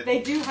 They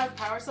do have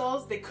power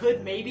cells. They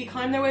could maybe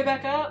climb their way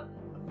back up,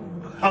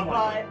 but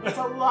Unlikely. it's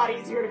a lot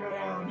easier to go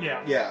down.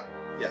 Yeah.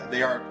 Yeah,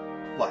 they aren't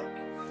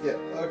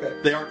Okay.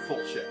 they aren't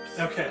full ships.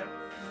 Okay.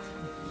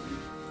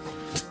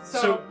 So,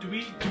 So, do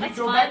we That's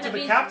go fine, back to that the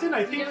means captain? I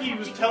we think don't he have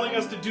was to telling go.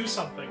 us to do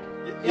something.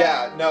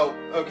 Yeah, no,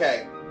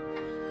 okay.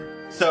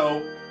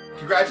 So,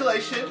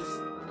 congratulations.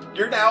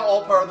 You're now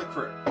all part of the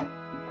crew.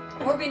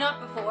 Were we not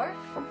before?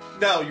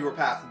 No, you were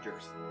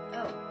passengers.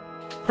 Oh.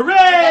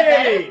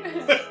 Hooray!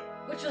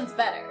 Which one's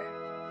better?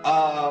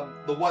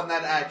 The one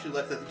that actually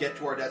lets us get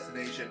to our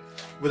destination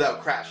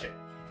without crashing.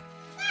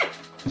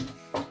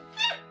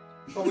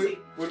 Well,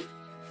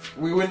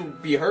 we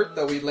wouldn't be hurt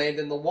though. We'd land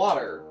in the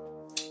water.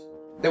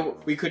 Then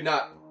we could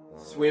not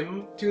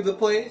swim to the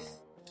place.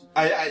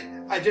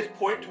 I just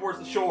point towards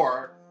the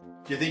shore.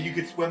 Do you think you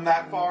could swim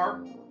that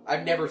far?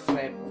 I've never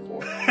swam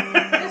before.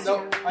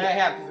 No, I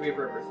have because we have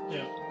rivers.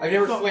 Yeah. I've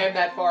never swam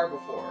that far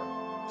before.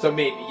 So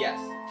maybe, yes.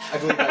 I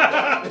believe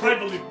I I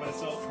believe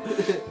myself.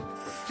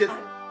 Just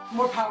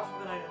more powerful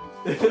than I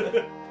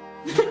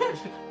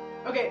am.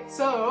 Okay,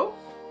 so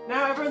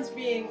now everyone's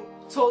being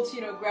told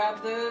to,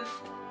 grab the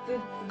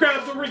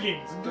Grab the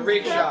riggings. The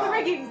rig grab shop. the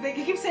riggings. They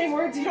keep saying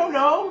words you don't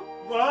know.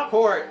 What?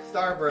 Port,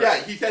 starboard. yeah,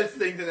 he says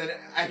things and then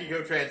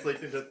Akiko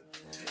translates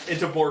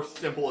into more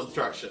simple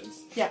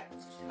instructions. Yeah.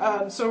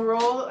 So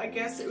roll. I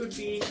guess it would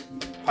be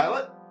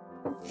Pilot?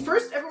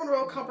 first. Everyone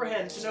roll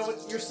comprehend to know what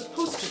you're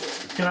supposed to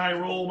do. Can I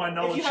roll my If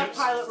knowledge you have chips?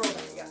 pilot, roll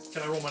that. Yeah.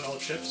 Can I roll my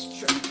knowledge chips?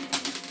 Sure.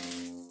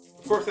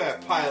 Of course I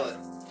have pilot.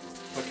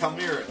 But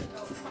Kalmiran.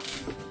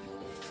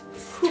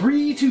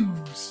 3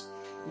 2s.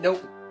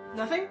 Nope.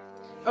 Nothing.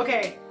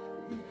 Okay.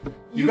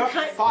 You got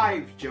kind-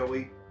 5,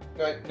 Joey.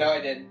 No, I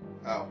didn't.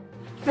 Oh.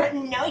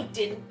 No, I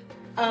didn't.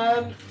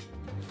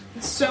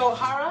 So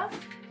Hara,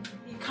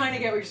 you kind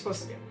of get what you're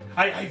supposed to do.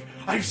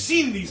 I've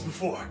seen these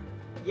before.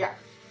 Yeah.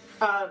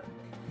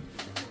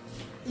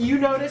 You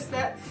notice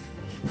that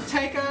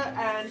Taika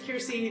and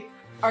Kirsi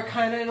are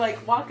kind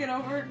of walking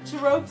over to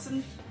ropes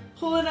and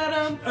pulling at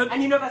them,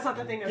 and you know that's not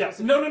the thing they're Yeah.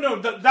 supposed to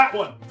do. No. That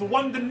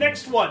one. The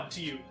next one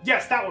to you.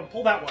 Yes, that one.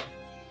 Pull that one.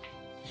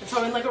 And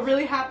so in a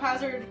really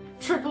haphazard,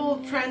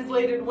 triple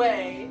translated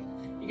way,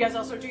 you guys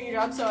all start doing your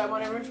job. So I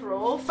want everyone to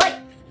roll fight,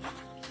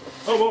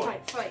 Oh,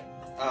 fight.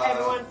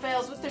 Everyone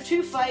fails with their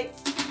 2 fight.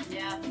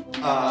 Yeah.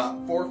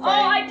 4 Oh,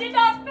 fight. I did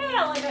not fail!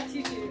 I got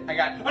 2-2. I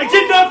got. I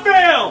did not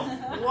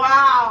fail.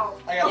 Wow.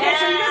 I got. Okay,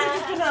 so you guys Yeah. are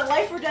just in a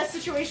life or death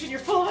situation. You're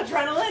full of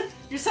adrenaline.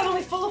 You're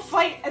suddenly full of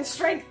fight and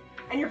strength,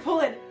 and you're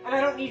pulling. And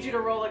I don't need you to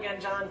roll again,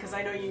 John, because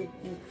I know you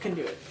can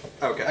do it.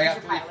 Okay.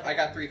 I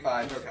got 3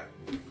 5. Okay.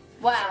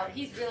 Wow,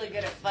 he's really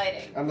good at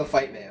fighting. I'm the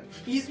fight man.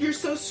 You're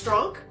so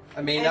strong.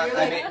 I may And not. you're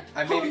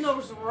I may pulling be.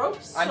 those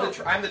ropes. I'm so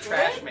the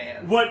trash good.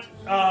 man. What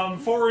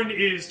foreign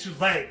is to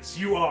legs,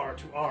 you are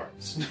to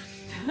arms.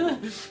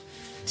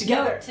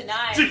 Together.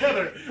 Tonight.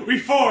 Together, we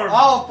form.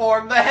 I'll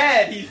form the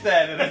head, he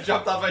said, and I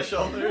jumped off my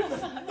shoulders.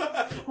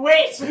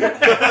 Wait.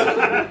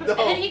 And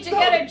then he took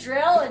out a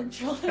drill and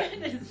drilled it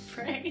in his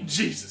brain.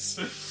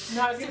 Jesus.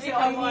 No, I was gonna To say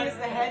all you become need is the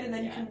one. head, and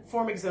then you Yeah. can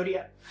form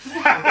Exodia.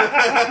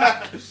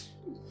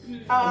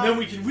 And then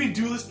we can win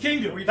Duelist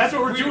Kingdom. That's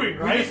what we're doing,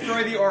 We right?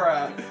 destroy the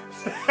aura.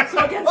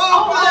 So against Oh,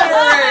 all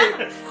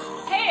fire!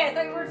 Hey, I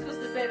thought you weren't supposed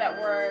to say that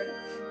word.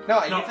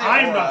 No, you No, can say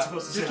I'm aura. not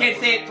supposed to say Just that can't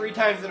say it 3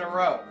 times in a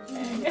row.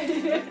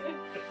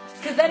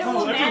 Because then it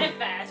will that's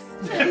manifest.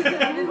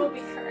 And it will be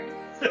current.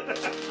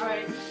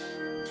 Alright.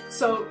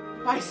 So,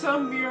 by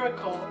some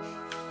miracle,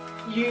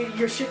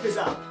 your ship is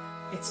up.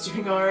 It's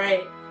doing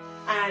alright.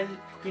 And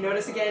you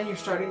notice again you're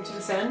starting to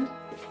descend.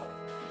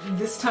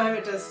 This time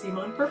it does seem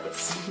on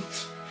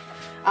purpose.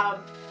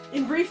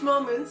 In brief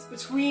moments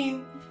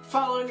between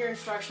following your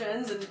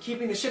instructions and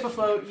keeping the ship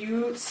afloat,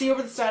 you see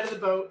over the side of the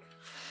boat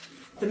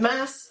the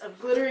mass of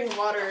glittering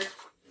water.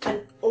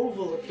 An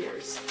oval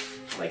appears,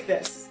 like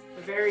this.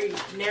 A very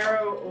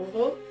narrow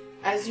oval.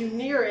 As you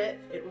near it,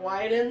 it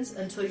widens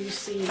until you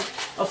see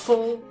a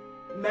full,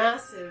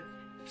 massive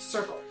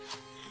circle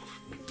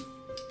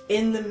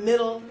in the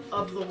middle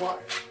of the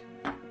water.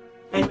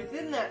 And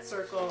within that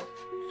circle,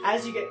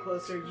 as you get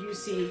closer, you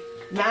see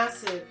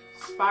massive,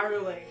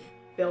 spiraling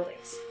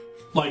buildings.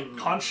 Like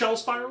conch shell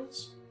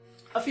spirals?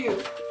 A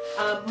few.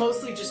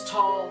 Mostly just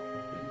tall,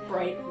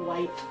 bright,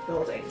 white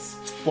buildings.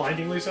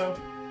 Blindingly so?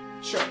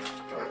 Sure.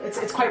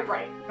 It's quite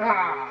bright. The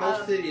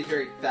whole city is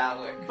very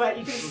phallic. But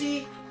you can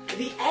see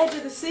the edge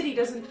of the city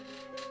doesn't...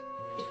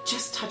 It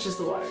just touches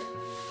the water.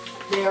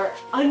 They are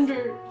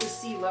under the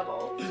sea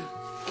level,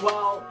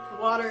 while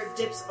the water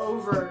dips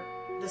over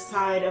the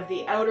side of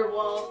the outer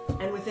wall,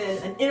 and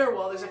within an inner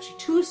wall, there's actually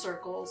 2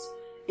 circles,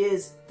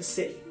 is the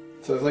city.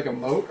 So it's like a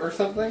moat or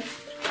something?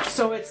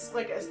 So it's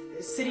like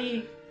a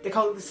city, they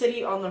call it the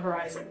city on the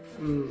horizon.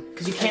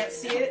 Because you can't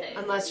see it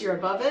unless you're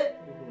above it,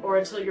 or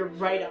until you're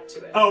right up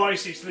to it. Oh, I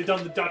see. So they've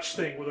done the Dutch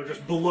thing where they're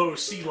just below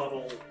sea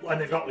level,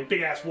 and they've got like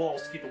big ass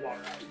walls to keep the water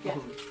out. Yeah.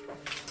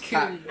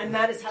 Ah, And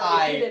that is how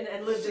they hid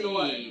and lived in the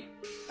water.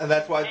 And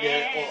that's why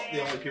the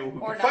only people who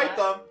Or can fight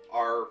not. them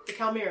are... The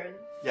Calmiran,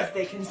 Yeah. because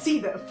they can see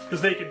them. Because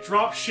they can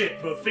drop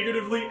shit, both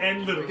figuratively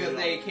and literally. Because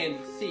they can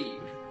see.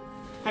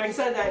 Having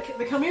said that,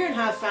 the Calmiran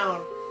have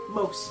found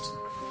most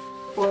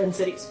foreign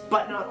cities,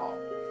 but not all.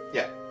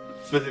 Yeah.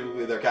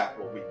 Specifically their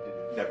capital. We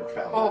never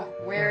found Oh,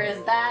 where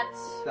is that?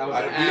 That was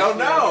I- an we don't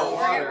accident know.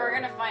 underwater. We're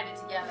gonna find it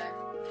together.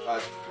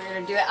 that. We're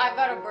gonna do it. I've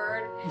got a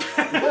bird.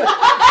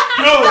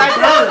 Go,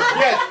 bird!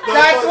 Yes!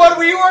 That's what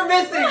we were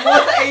missing,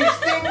 was a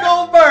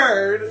single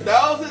bird!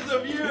 Thousands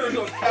of years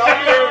of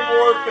Calmiran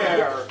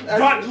warfare!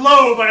 Got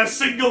low by a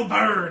single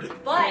bird!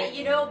 But,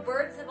 you know,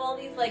 birds have all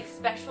these, like,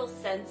 special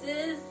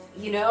senses,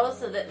 you know,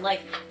 so that,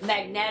 like,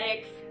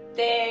 magnetic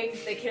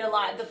things, they can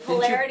align the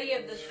polarity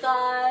of the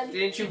sun.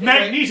 Didn't you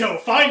Magneto,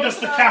 find us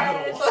the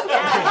capital!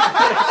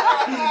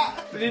 Yeah.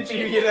 Didn't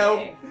you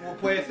know, we'll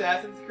play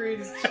Assassin's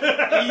Creed?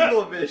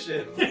 Evil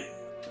Vision.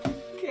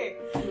 Okay.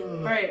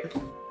 Alright.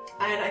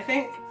 And I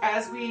think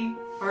as we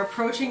are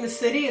approaching the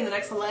city in the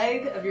next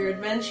leg of your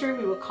adventure,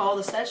 we will call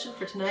the session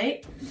for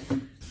tonight.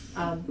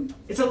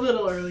 It's a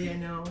little early, I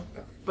know,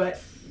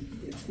 but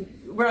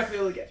we're not going to be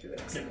able to get through the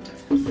next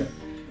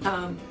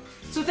time.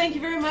 So thank you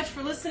very much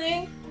for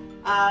listening.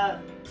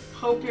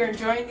 Hope you're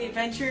enjoying the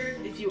adventure.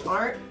 If you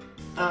aren't,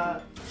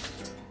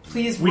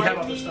 please We have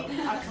write other me stuff.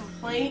 a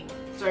complaint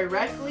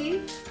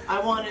directly. I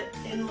want it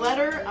in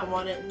letter. I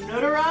want it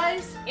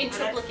notarized. In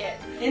triplicate.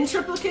 In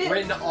triplicate.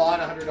 Written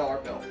on a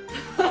 $100 bill.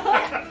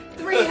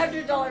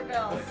 $300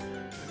 bills.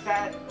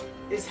 That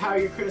is how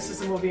your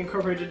criticism will be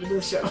incorporated into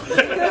the show.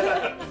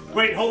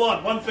 Wait, hold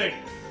on, one thing.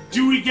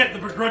 Do we get the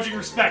begrudging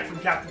respect from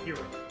Captain Hero?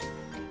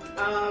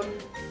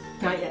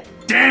 Not yet.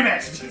 Damn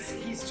it!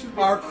 He's too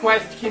busy. Our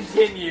quest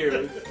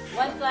continues.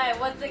 Once I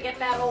get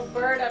that old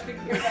bird up in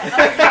here.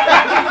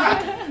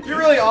 You're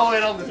really all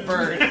in on this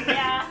bird.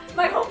 Yeah.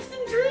 My hopes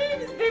and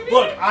dreams, baby.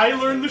 Look, I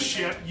learn the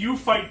ship, you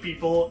fight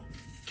people,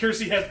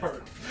 Kiersey has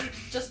bird.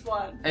 Just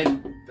one.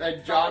 And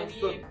John's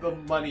the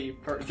money.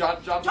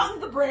 John's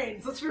John's the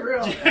brains, let's be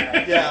real.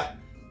 Yeah.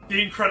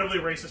 The incredibly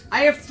racist.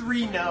 I have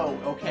 3 no,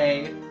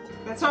 okay?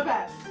 That's not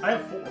bad. I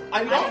have 4.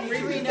 I'm not I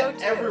racist agree, to no,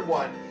 too.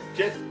 everyone.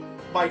 Just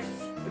my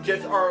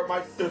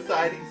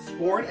society's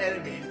sworn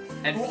enemies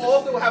And who so-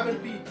 also happen to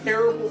be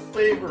terrible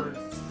slavers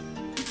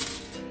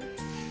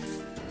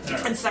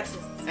And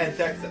sexist. and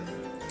sexist.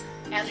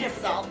 And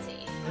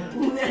salty.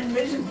 And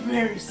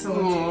very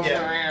salty.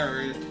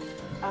 Yeah.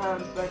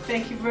 But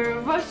thank you very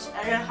much,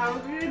 and have a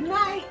good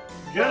night.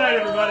 Good night,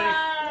 everybody.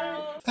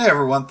 Hey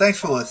everyone, thanks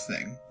for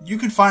listening. You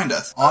can find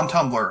us on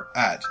Tumblr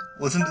at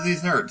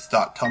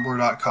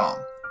listentothesenerds.tumblr.com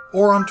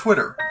or on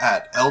Twitter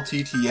at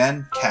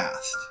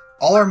LTTNcast.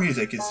 All our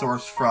music is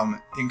sourced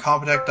from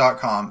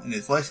Incompetech.com and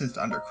is licensed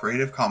under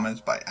Creative Commons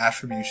by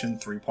Attribution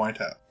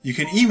 3.0. You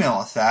can email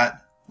us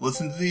at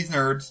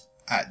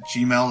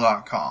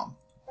listentothesenerds@gmail.com.